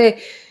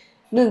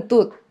그때는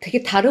또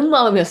되게 다른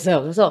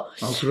마음이었어요. 그래서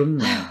그럼요.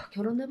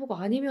 결혼해보고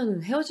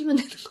아니면 헤어지면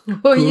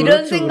되는 거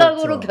이런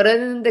생각으로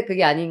결혼했는데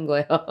그게 아닌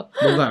거예요.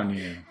 뭐가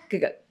아니에요?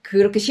 그러니까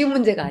그렇게 쉬운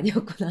문제가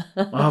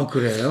아니었구나.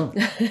 그래요?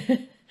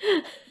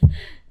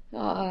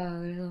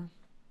 그래서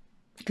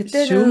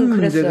그때는 쉬운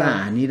그랬어요.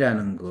 문제가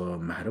아니라는 거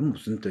말은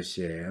무슨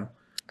뜻이에요?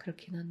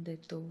 그렇긴 한데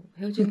또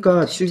헤어지는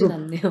그러니까 것도 쉽진 지금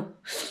않네요.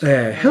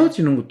 네,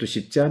 헤어지는 것도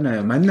쉽지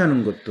않아요.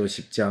 만나는 것도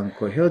쉽지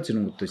않고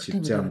헤어지는 것도 그때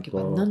쉽지 왜 이렇게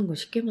않고. 만나는 걸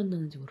쉽게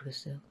만나는지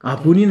모르겠어요. 아,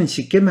 그때. 본인은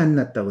쉽게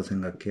만났다고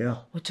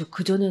생각해요? 저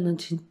그전에는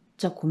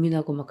진짜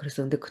고민하고 막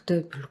그랬었는데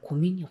그때 별로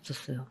고민이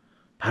없었어요.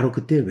 바로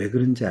그때 왜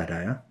그런지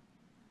알아요?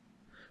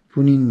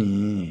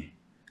 본인이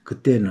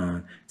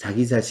그때는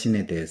자기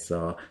자신에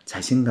대해서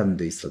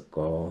자신감도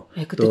있었고.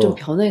 네, 그때 또 좀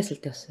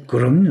변화했을 때였어요.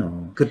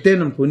 그럼요.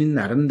 그때는 본인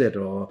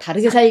나름대로.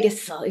 다르게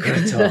살겠어.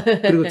 그렇죠.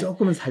 그리고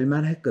조금은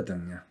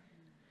살만했거든요.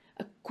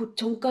 그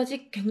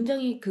전까지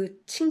굉장히 그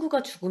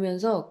친구가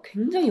죽으면서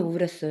굉장히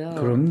우울했어요.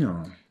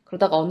 그럼요.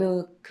 그러다가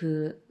어느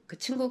그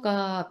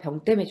친구가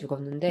병 때문에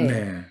죽었는데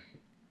네.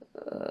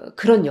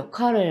 그런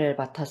역할을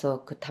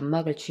맡아서 그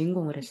단막을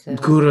주인공을 했어요.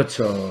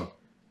 그렇죠.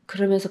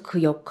 그러면서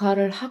그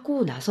역할을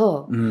하고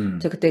나서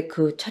제가 그때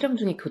그 촬영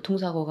중에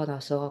교통사고가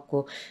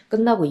났어갖고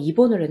끝나고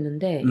입원을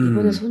했는데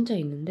입원해서 혼자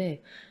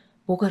있는데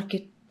뭐가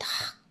이렇게 딱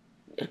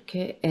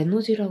이렇게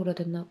에너지라고 그래야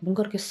되나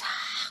뭔가 이렇게 싹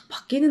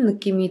바뀌는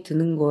느낌이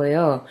드는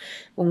거예요.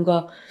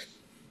 뭔가가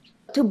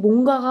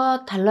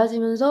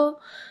달라지면서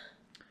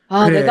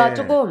아 그래. 내가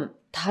조금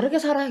다르게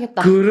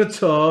살아야겠다.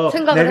 그렇죠.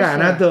 생각을 내가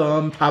안 했어요.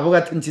 하던 바보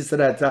같은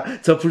짓을 하자.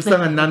 저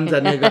불쌍한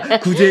남자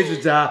내가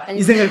구제해주자. 아니,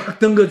 이 생각이 확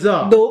든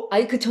거죠.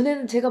 아니 그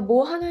전에는 제가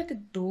뭐 하나 할 때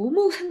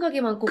너무 생각이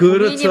많고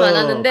그렇죠. 고민이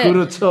많았는데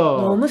그렇죠.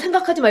 너무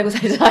생각하지 말고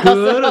살자.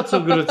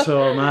 그렇죠.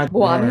 그렇죠.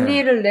 뭐 네.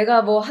 앞일을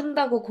내가 뭐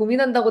한다고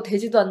고민한다고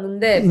되지도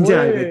않는데 이제 뭘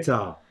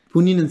알겠죠.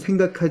 본인은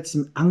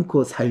생각하지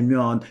않고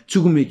살면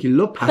죽음의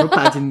길로 바로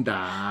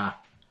빠진다.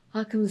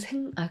 아 그럼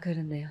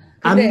그렇네요.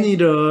 근데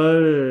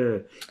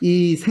앞일을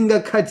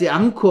생각하지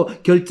않고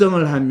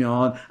결정을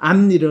하면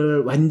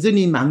앞일을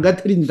완전히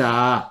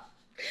망가뜨린다.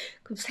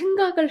 그럼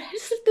생각을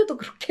했을 때도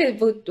그렇게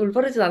뭐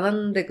올바르진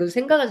않았는데 그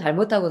생각을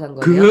잘못하고 산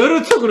거예요.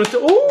 그렇죠.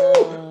 그렇죠.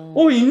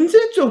 오,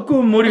 이제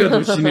조금 머리가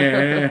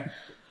도시네.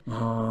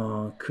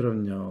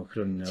 그럼요.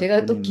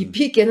 제가 또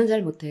깊이 있게는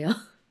잘 못해요.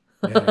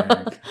 네,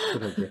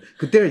 그러게.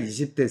 그때가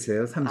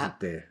 20대세요?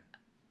 30대?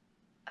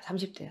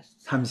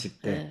 30대였어요.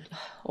 30대. 네.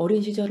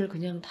 어린 시절을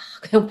그냥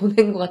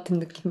보낸 것 같은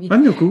느낌이.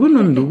 아니요,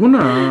 그거는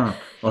누구나,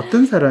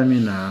 어떤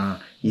사람이나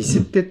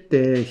 20대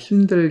때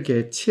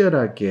힘들게,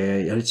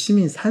 치열하게,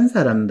 열심히 산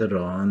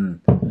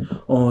사람들은,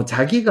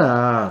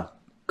 자기가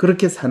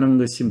그렇게 사는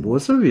것이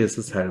무엇을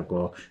위해서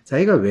살고,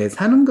 자기가 왜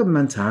사는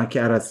것만 정확히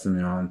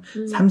알았으면,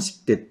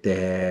 30대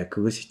때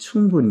그것이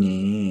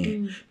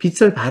충분히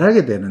빛을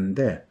발하게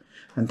되는데,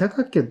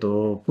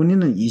 안타깝게도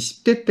본인은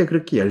 20대 때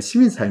그렇게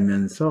열심히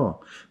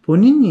살면서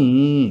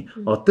본인이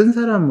어떤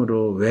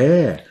사람으로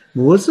왜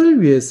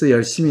무엇을 위해서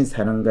열심히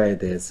사는가에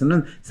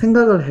대해서는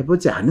생각을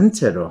해보지 않은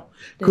채로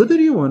네.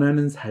 그들이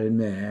원하는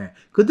삶에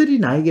그들이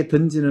나에게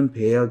던지는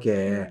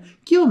배역에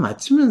끼워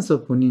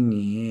맞추면서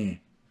본인이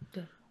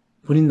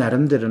본인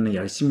나름대로는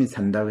열심히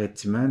산다고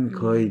했지만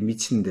거의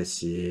미친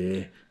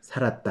듯이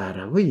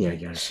살았다라고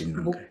이야기할 수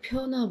있는 거예요.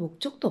 목표나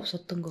목적도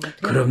없었던 것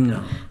같아요. 그럼요.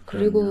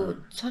 그리고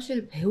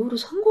사실 배우로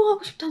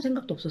성공하고 싶다는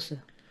생각도 없었어요.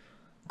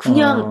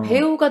 그냥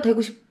배우가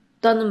되고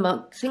싶다는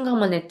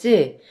생각만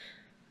했지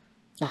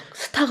막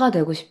스타가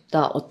되고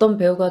싶다, 어떤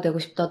배우가 되고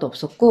싶다도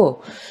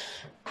없었고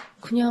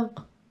그냥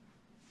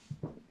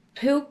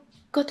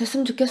배우가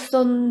됐으면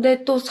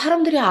좋겠었는데 또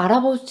사람들이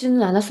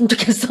알아보지는 않았으면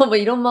좋겠어 뭐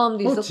이런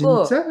마음도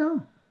있었고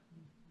진짜요?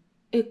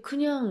 예,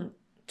 그냥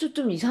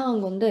좀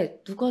이상한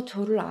건데 누가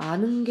저를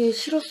아는 게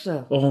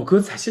싫었어요. 그건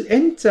사실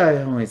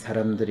N자형의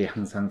사람들이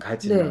항상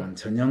가지는 네.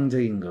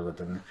 전형적인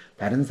거거든요.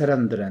 다른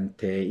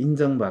사람들한테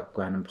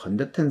인정받고 하는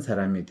번듯한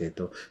사람이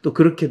돼도 또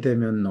그렇게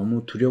되면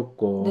너무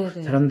두렵고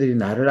네네. 사람들이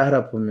나를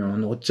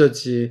알아보면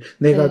어쩌지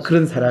내가 네,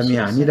 그런 사람이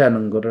싫었어요.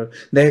 아니라는 거를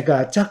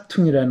내가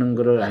짝퉁이라는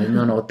거를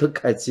알면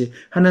어떡하지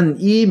하는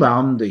이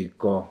마음도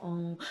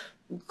있고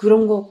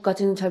그런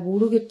것까지는 잘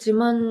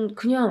모르겠지만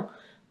그냥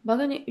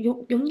막연히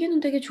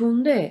연기는 되게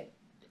좋은데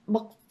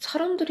막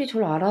사람들이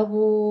저를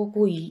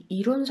알아보고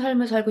이런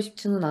삶을 살고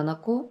싶지는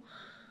않았고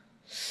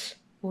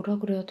뭐라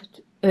그래야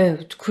되지? 네,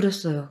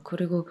 그랬어요.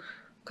 그리고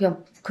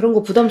그냥 그런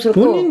거 부담스럽고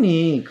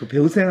본인이 그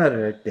배우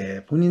생활을 할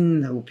때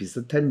본인하고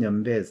비슷한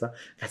연배에서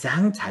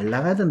가장 잘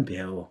나가던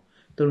배우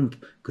또는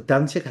그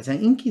당시에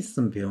가장 인기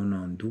있었던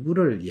배우는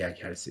누구를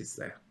이야기할 수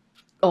있어요?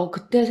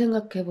 그때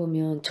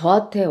생각해보면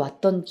저한테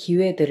왔던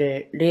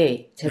기회들을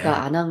제가 네.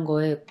 안 한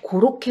거에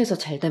그렇게 해서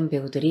잘 된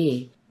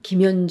배우들이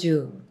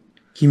김연주,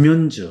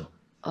 김민희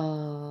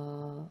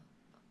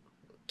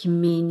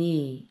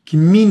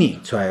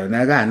좋아요.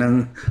 내가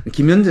아는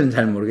김연주는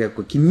잘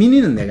모르겠고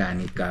김민희는 내가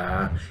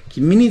아니까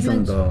김민희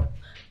정도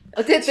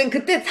어쨌든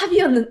그때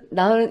탑이었는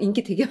나는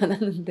인기 되게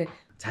많았는데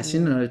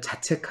자신을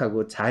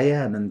자책하고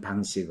자해하는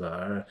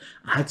방식을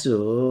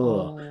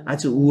아주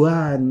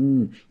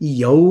우아한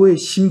이 여우의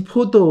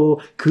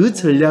심포도 그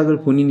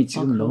전략을 본인이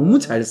지금 너무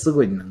잘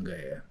쓰고 있는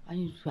거예요.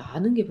 아니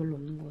아는 게 별로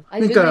없는 것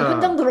같아요. 그러니까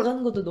현장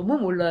돌아가는 것도 너무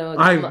몰라요.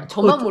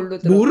 저만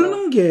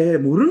모르더라고요.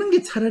 모르는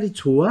게 차라리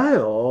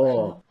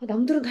좋아요.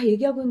 남들은 다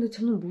얘기하고 있는데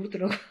저는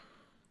모르더라고요.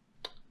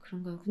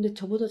 그런가요? 근데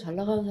저보다 잘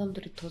나가는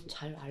사람들이 더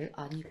잘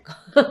아니까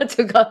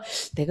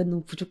내가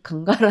너무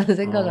부족한가라는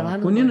생각을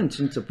하는 본인은 거예요.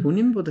 진짜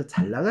본인보다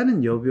잘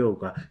나가는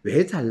여배우가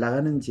왜 잘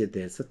나가는지에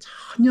대해서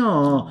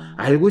전혀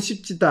알고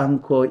싶지도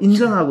않고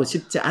인정하고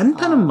싶지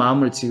않다는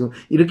마음을 지금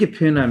이렇게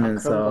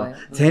표현하면서 그런 거예요?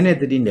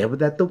 쟤네들이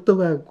내보다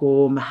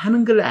똑똑하고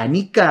많은 걸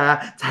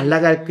아니까 잘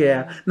나갈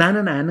거야.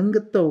 나는 아는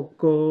것도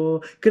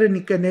없고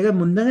그러니까 내가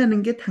못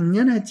나가는 게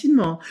당연하지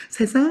뭐.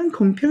 세상은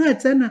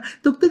공평하잖아.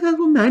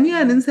 똑똑하고 많이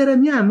아는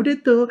사람이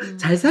아무래도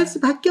잘 살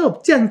수밖에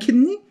없지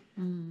않겠니?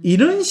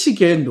 이런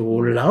식의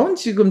놀라운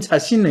지금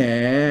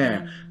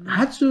자신의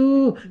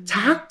아주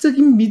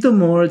자학적인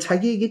믿음을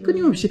자기에게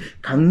끊임없이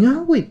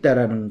강요하고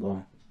있다라는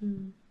거.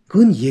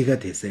 그건 이해가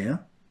되세요?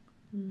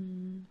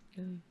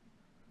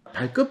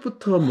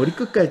 발끝부터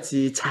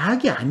머리끝까지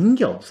자학이 아닌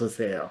게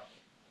없으세요.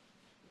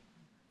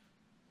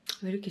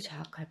 왜 이렇게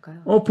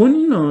자학할까요?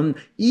 본인은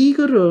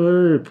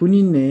이거를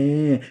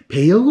본인의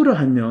배역으로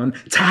하면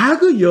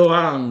자학의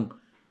여왕,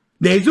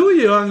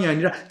 내조의 여왕이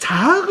아니라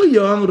자학의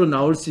여왕으로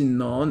나올 수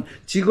있는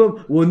지금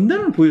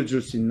원단을 보여줄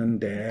수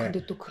있는데.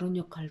 근데 또 그런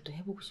역할도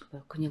해보고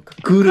싶어요. 그냥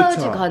끝까지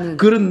그렇죠. 가는.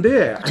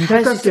 그런데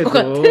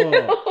안타깝게도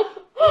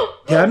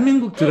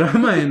대한민국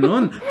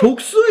드라마에는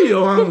복수의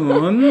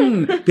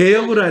여왕은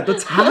배역으로 해도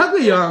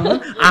자학의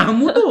여왕은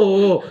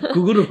아무도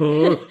그거를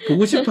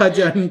보고 싶어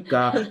하지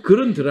않으니까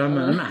그런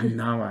드라마는 안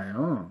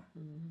나와요.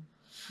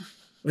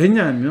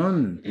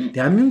 왜냐하면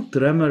대한민국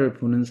드라마를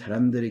보는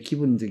사람들의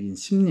기본적인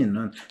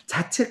심리는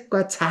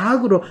자책과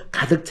자학으로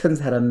가득 찬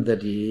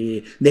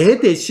사람들이 내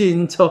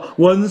대신 저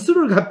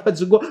원수를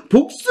갚아주고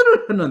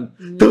복수를 하는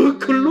더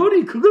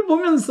글로리, 그걸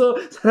보면서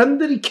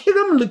사람들이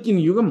쾌감을 느끼는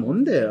이유가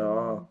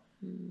뭔데요?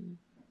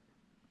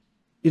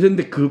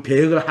 이런데 그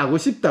배역을 하고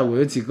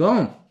싶다고요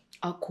지금?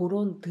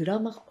 그런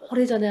드라마가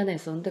오래전에 하나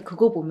있었는데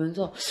그거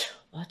보면서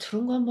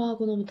저런 거 한번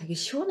하고 나면 되게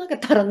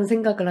시원하겠다라는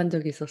생각을 한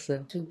적이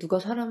있었어요. 누가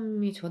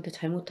사람이 저한테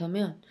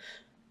잘못하면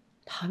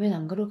다음엔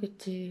안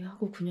그러겠지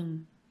하고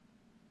그냥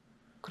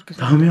그렇게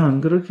다음에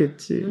안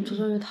그러겠지. 저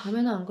사람이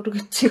다음에는 안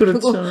그러겠지.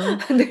 그렇죠.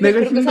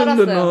 내가 힘든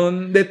살았어요.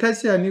 거는 내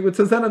탓이 아니고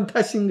저 사람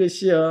탓인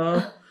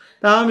것이야.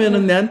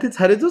 다음에는 내한테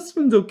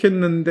잘해줬으면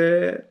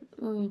좋겠는데.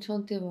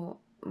 저한테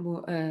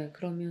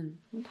그러면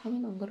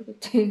다음에는 안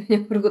그러겠지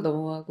그냥 그러고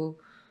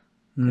넘어가고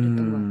그랬던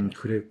것 같아요.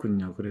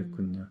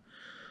 그랬군요.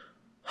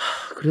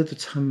 그래도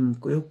참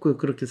꾸역꾸역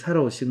그렇게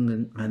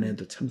살아오신 것만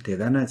해도 참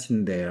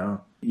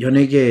대단하신데요.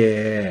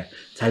 연예계에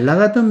잘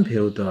나가던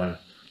배우들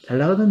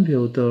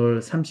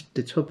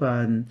 30대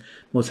초반,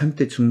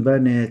 30대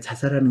중반에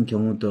자살하는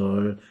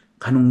경우들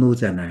간혹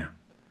나오잖아요.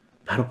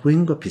 바로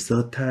본인과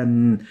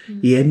비슷한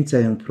이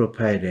M자형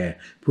프로파일에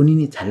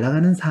본인이 잘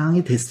나가는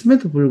상황이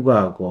됐음에도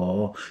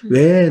불구하고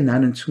왜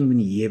나는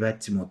충분히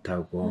이해받지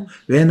못하고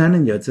왜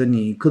나는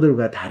여전히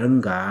그들과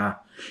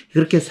다른가,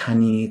 그렇게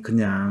사니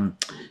그냥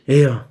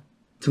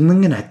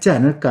죽는 게 낫지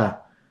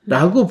않을까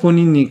라고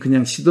본인이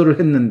그냥 시도를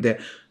했는데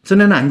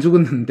전에는 안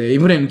죽었는데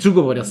이번에는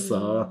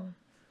죽어버렸어.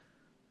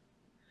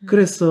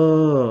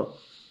 그래서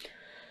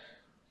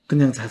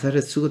그냥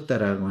자살해서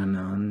죽었다라고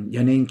하는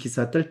연예인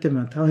기사 뜰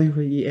때마다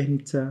아이고 이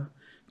M자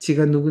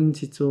지가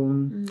누군지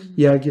좀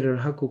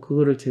이야기를 하고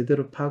그거를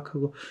제대로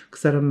파악하고 그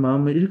사람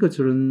마음을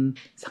읽어주는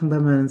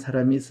상담하는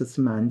사람이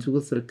있었으면 안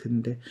죽었을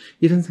텐데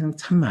이런 생각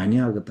참 많이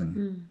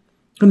하거든.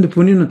 근데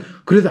본인은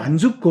그래도 안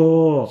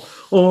죽고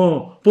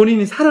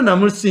본인이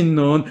살아남을 수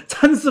있는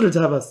찬스를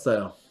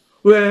잡았어요.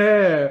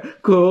 왜?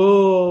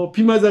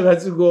 비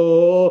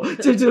맞아가지고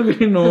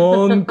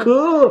찔찔거리는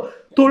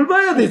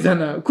돌봐야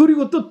되잖아.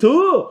 그리고 또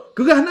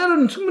그거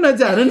하나로는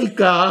충분하지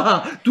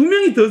않으니까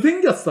 2명이 더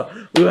생겼어.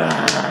 우와,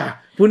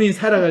 본인이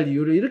살아갈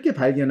이유를 이렇게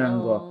발견한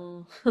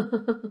거.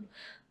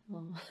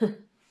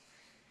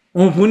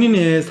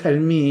 본인의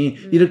삶이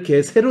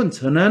이렇게 새로운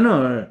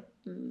전환을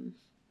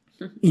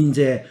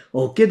이제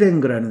얻게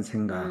된 거라는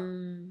생각.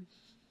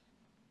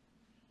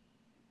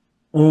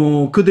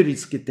 그들이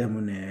있었기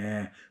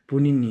때문에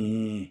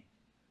본인이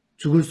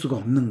죽을 수가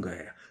없는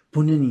거예요.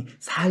 본인이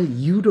살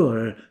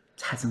이유를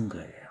찾은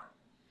거예요.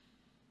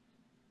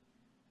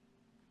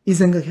 이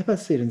생각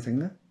해봤어요? 이런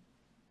생각?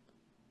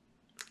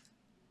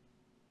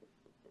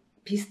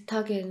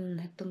 비슷하게는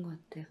했던 것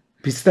같아요.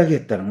 비슷하게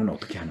했다는 건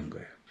어떻게 하는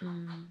거예요?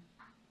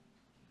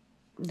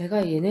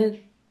 내가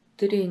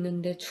얘네들이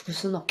있는데 죽을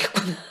수는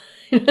없겠구나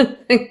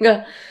이런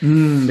생각.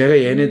 내가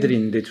얘네들이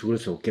있는데 죽을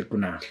수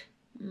없겠구나.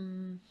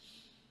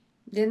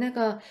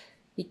 얘네가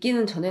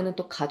있기는 전에는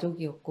또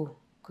가족이었고,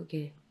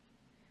 그게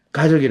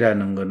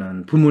가족이라는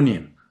거는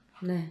부모님,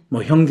 네.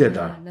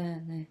 형제들.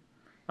 네.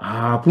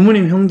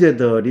 부모님,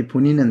 형제들이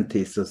본인한테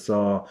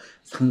있어서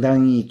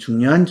상당히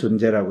중요한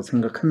존재라고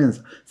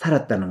생각하면서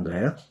살았다는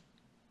거예요?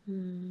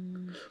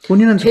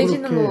 본인한테 죄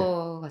짓는 그렇게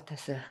것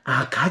같았어요.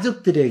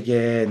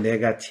 가족들에게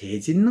내가 죄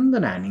짓는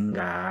건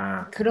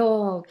아닌가.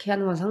 그렇게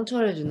하는 건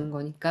상처를 주는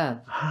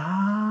거니까.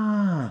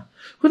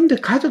 그런데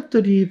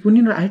가족들이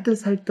본인을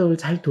알뜰살뜰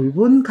잘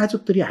돌본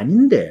가족들이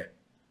아닌데.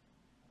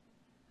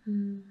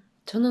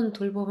 저는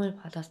돌봄을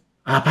받았어요.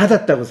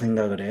 받았다고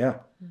생각을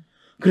해요.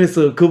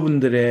 그래서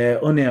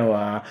그분들의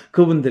은혜와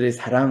그분들의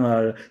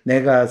사랑을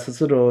내가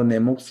스스로 내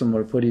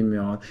목숨을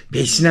버리면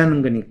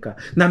배신하는 거니까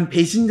난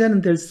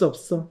배신자는 될 수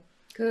없어.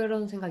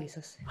 그런 생각이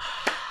있었어요.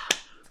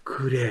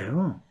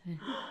 그래요? 네.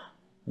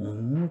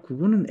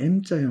 그거는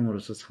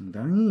M자형으로서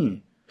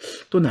상당히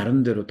또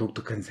나름대로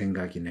독특한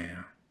생각이네요.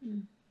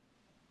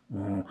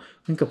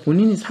 그러니까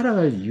본인이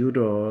살아갈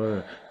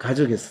이유를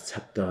가족에서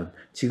찾던,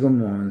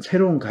 지금은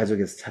새로운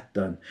가족에서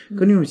찾던,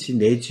 끊임없이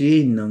내 주위에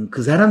있는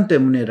그 사람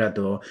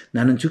때문에라도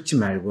나는 죽지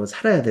말고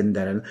살아야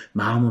된다는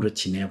마음으로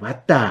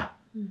지내왔다.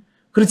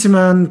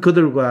 그렇지만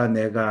그들과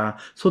내가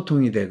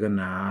소통이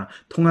되거나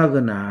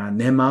통하거나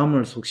내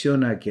마음을 속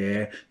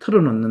시원하게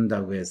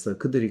털어놓는다고 해서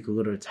그들이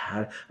그거를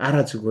잘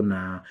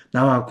알아주거나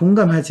나와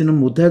공감하지는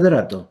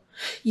못하더라도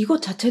이거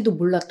자체도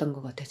몰랐던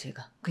것 같아,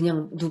 제가.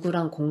 그냥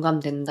누구랑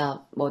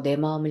공감된다, 뭐 내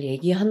마음을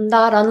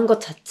얘기한다라는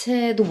것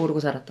자체도 모르고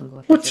살았던 것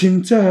같아요.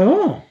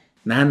 진짜요?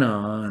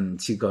 나는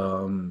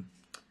지금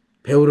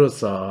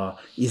배우로서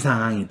이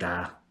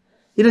상황이다.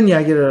 이런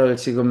이야기를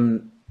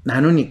지금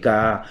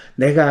나누니까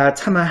내가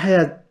차마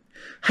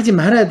하지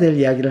말아야 될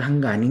이야기를 한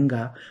거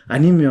아닌가?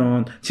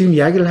 아니면 지금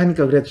이야기를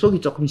하니까 그래도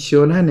속이 조금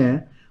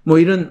시원하네? 뭐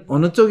이런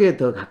어느 쪽에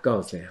더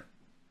가까우세요?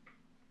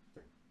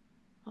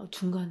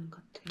 중간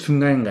같아요.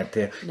 중간인 것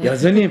같아요. 네.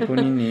 여전히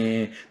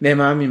본인이 내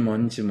마음이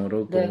뭔지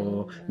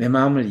모르고 네. 내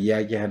마음을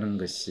이야기하는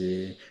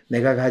것이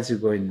내가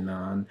가지고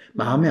있는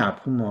마음의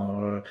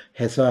아픔을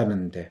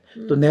해소하는데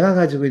또 내가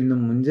가지고 있는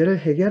문제를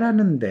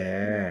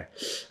해결하는데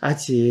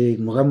아직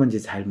뭐가 뭔지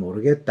잘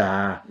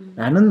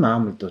모르겠다라는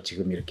마음을 또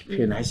지금 이렇게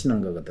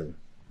표현하시는 거거든.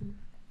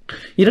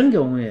 이런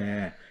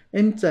경우에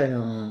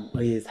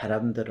M자형의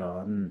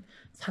사람들은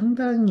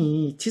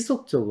상당히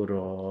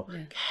지속적으로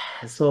네.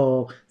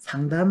 계속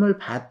상담을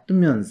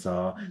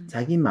받으면서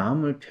자기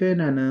마음을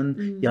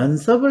표현하는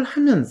연습을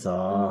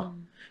하면서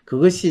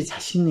그것이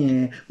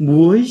자신의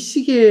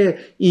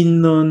무의식에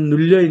있는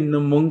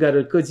눌려있는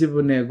뭔가를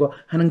끄집어내고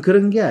하는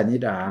그런 게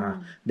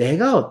아니라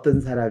내가 어떤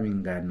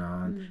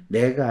사람인가는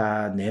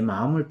내가 내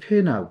마음을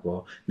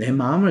표현하고 내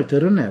마음을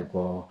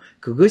드러내고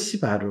그것이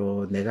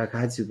바로 내가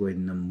가지고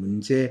있는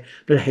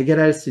문제를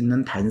해결할 수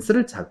있는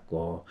단서를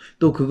찾고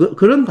또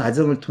그런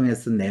과정을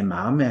통해서 내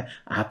마음의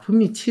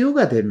아픔이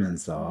치유가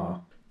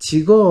되면서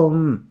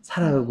지금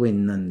살아가고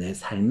있는 내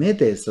삶에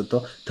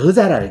대해서도 더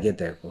잘 알게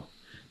되고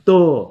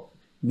또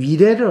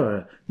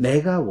미래를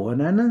내가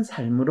원하는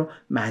삶으로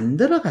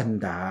만들어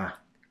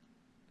간다.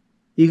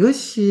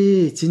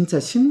 이것이 진짜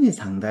심리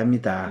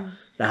상담이다.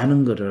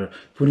 라는 거를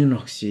본인은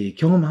혹시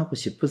경험하고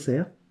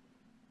싶으세요?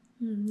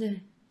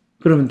 네.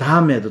 그러면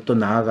다음에도 또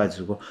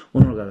나와가지고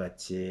오늘과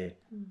같이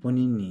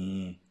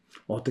본인이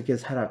어떻게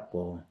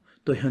살았고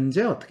또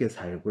현재 어떻게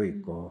살고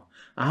있고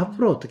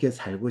앞으로 어떻게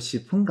살고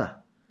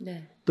싶은가?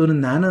 네.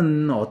 또는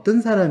나는 어떤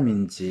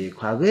사람인지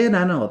과거에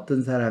나는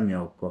어떤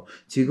사람이었고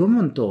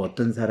지금은 또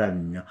어떤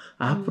사람이며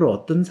앞으로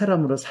어떤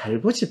사람으로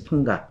살고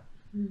싶은가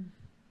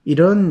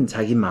이런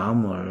자기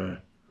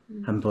마음을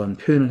한번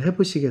표현을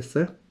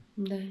해보시겠어요?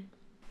 네.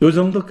 요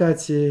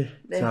정도까지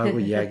네.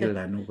 저하고 이야기를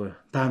나누고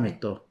다음에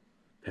또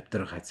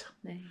뵙도록 하죠.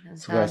 네, 감사합니다.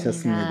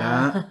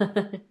 수고하셨습니다.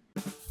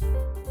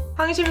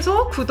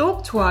 황심소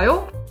구독,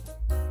 좋아요.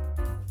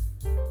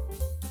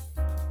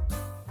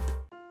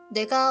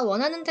 내가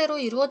원하는 대로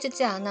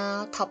이루어지지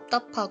않아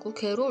답답하고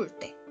괴로울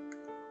때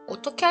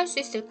어떻게 할 수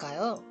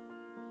있을까요?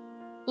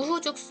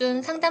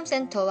 우후죽순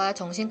상담센터와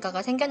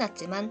정신과가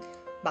생겨났지만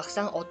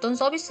막상 어떤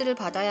서비스를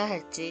받아야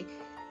할지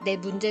내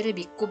문제를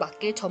믿고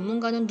맡길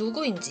전문가는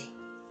누구인지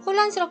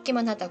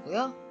혼란스럽기만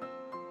하다고요?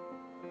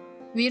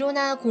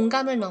 위로나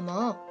공감을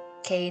넘어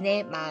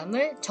개인의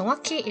마음을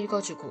정확히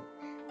읽어주고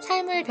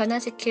삶을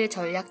변화시킬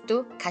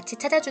전략도 같이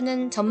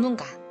찾아주는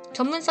전문가,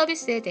 전문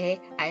서비스에 대해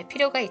알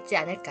필요가 있지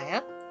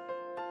않을까요?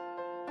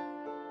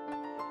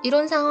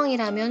 이런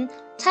상황이라면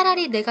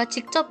차라리 내가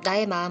직접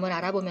나의 마음을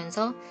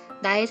알아보면서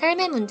나의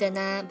삶의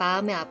문제나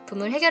마음의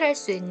아픔을 해결할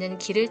수 있는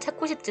길을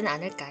찾고 싶진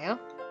않을까요?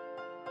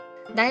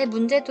 나의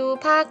문제도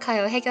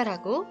파악하여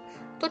해결하고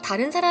또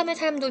다른 사람의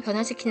삶도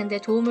변화시키는 데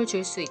도움을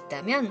줄 수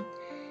있다면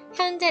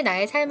현재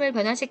나의 삶을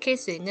변화시킬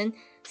수 있는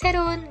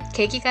새로운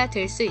계기가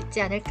될 수 있지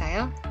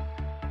않을까요?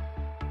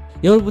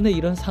 여러분의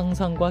이런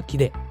상상과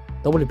기대,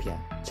 WPI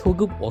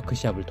초급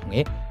워크숍을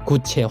통해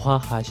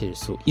구체화하실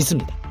수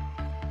있습니다.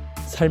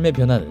 삶의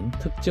변화는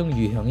특정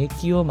유형에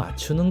끼워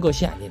맞추는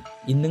것이 아닌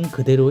있는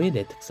그대로의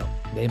내 특성,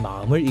 내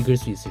마음을 읽을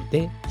수 있을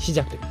때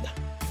시작됩니다.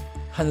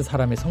 한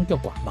사람의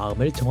성격과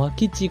마음을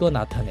정확히 찍어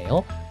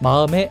나타내어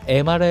마음의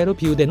MRI로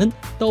비유되는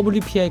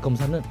WPI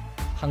검사는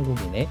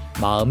한국인의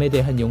마음에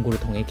대한 연구를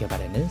통해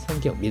개발해낸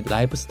성격 및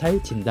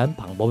라이프스타일 진단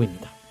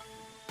방법입니다.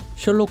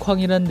 셜록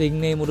황이란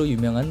닉네임으로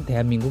유명한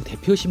대한민국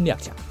대표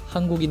심리학자,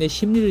 한국인의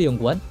심리를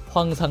연구한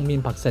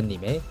황상민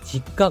박사님의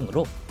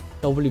직강으로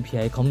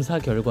WPI 검사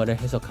결과를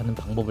해석하는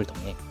방법을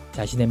통해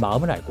자신의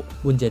마음을 알고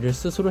문제를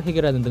스스로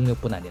해결하는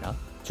능력뿐 아니라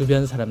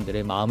주변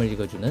사람들의 마음을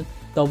읽어주는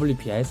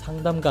WPI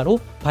상담가로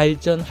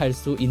발전할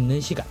수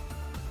있는 시간.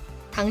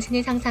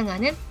 당신이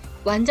상상하는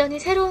완전히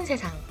새로운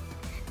세상.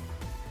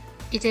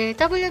 이제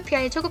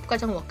WPI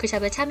초급과정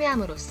워크숍에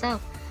참여함으로써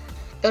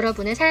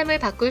여러분의 삶을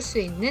바꿀 수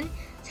있는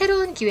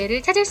새로운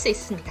기회를 찾을 수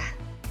있습니다.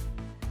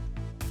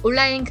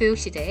 온라인 교육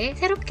시대에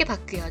새롭게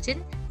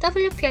바뀌어진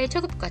WPI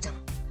초급과정.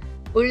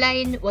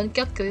 온라인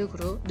원격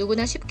교육으로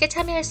누구나 쉽게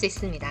참여할 수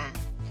있습니다.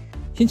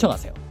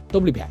 신청하세요.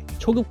 WPI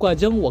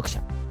초급과정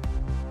워크샵.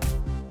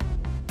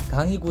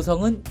 강의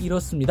구성은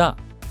이렇습니다.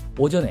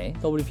 오전에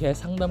WPI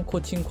상담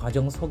코칭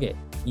과정 소개,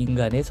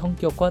 인간의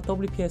성격과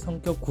WPI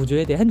성격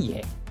구조에 대한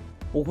이해.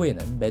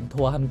 오후에는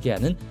멘토와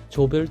함께하는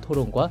조별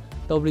토론과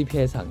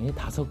WPI 상의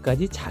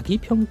 5가지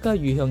자기평가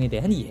유형에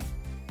대한 이해.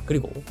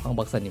 그리고 황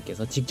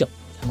박사님께서 직접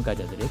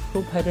참가자들의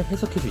프로파일을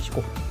해석해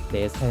주시고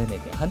내 사연에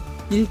대한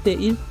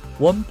 1:1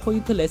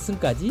 원포인트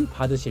레슨까지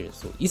받으실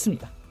수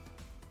있습니다.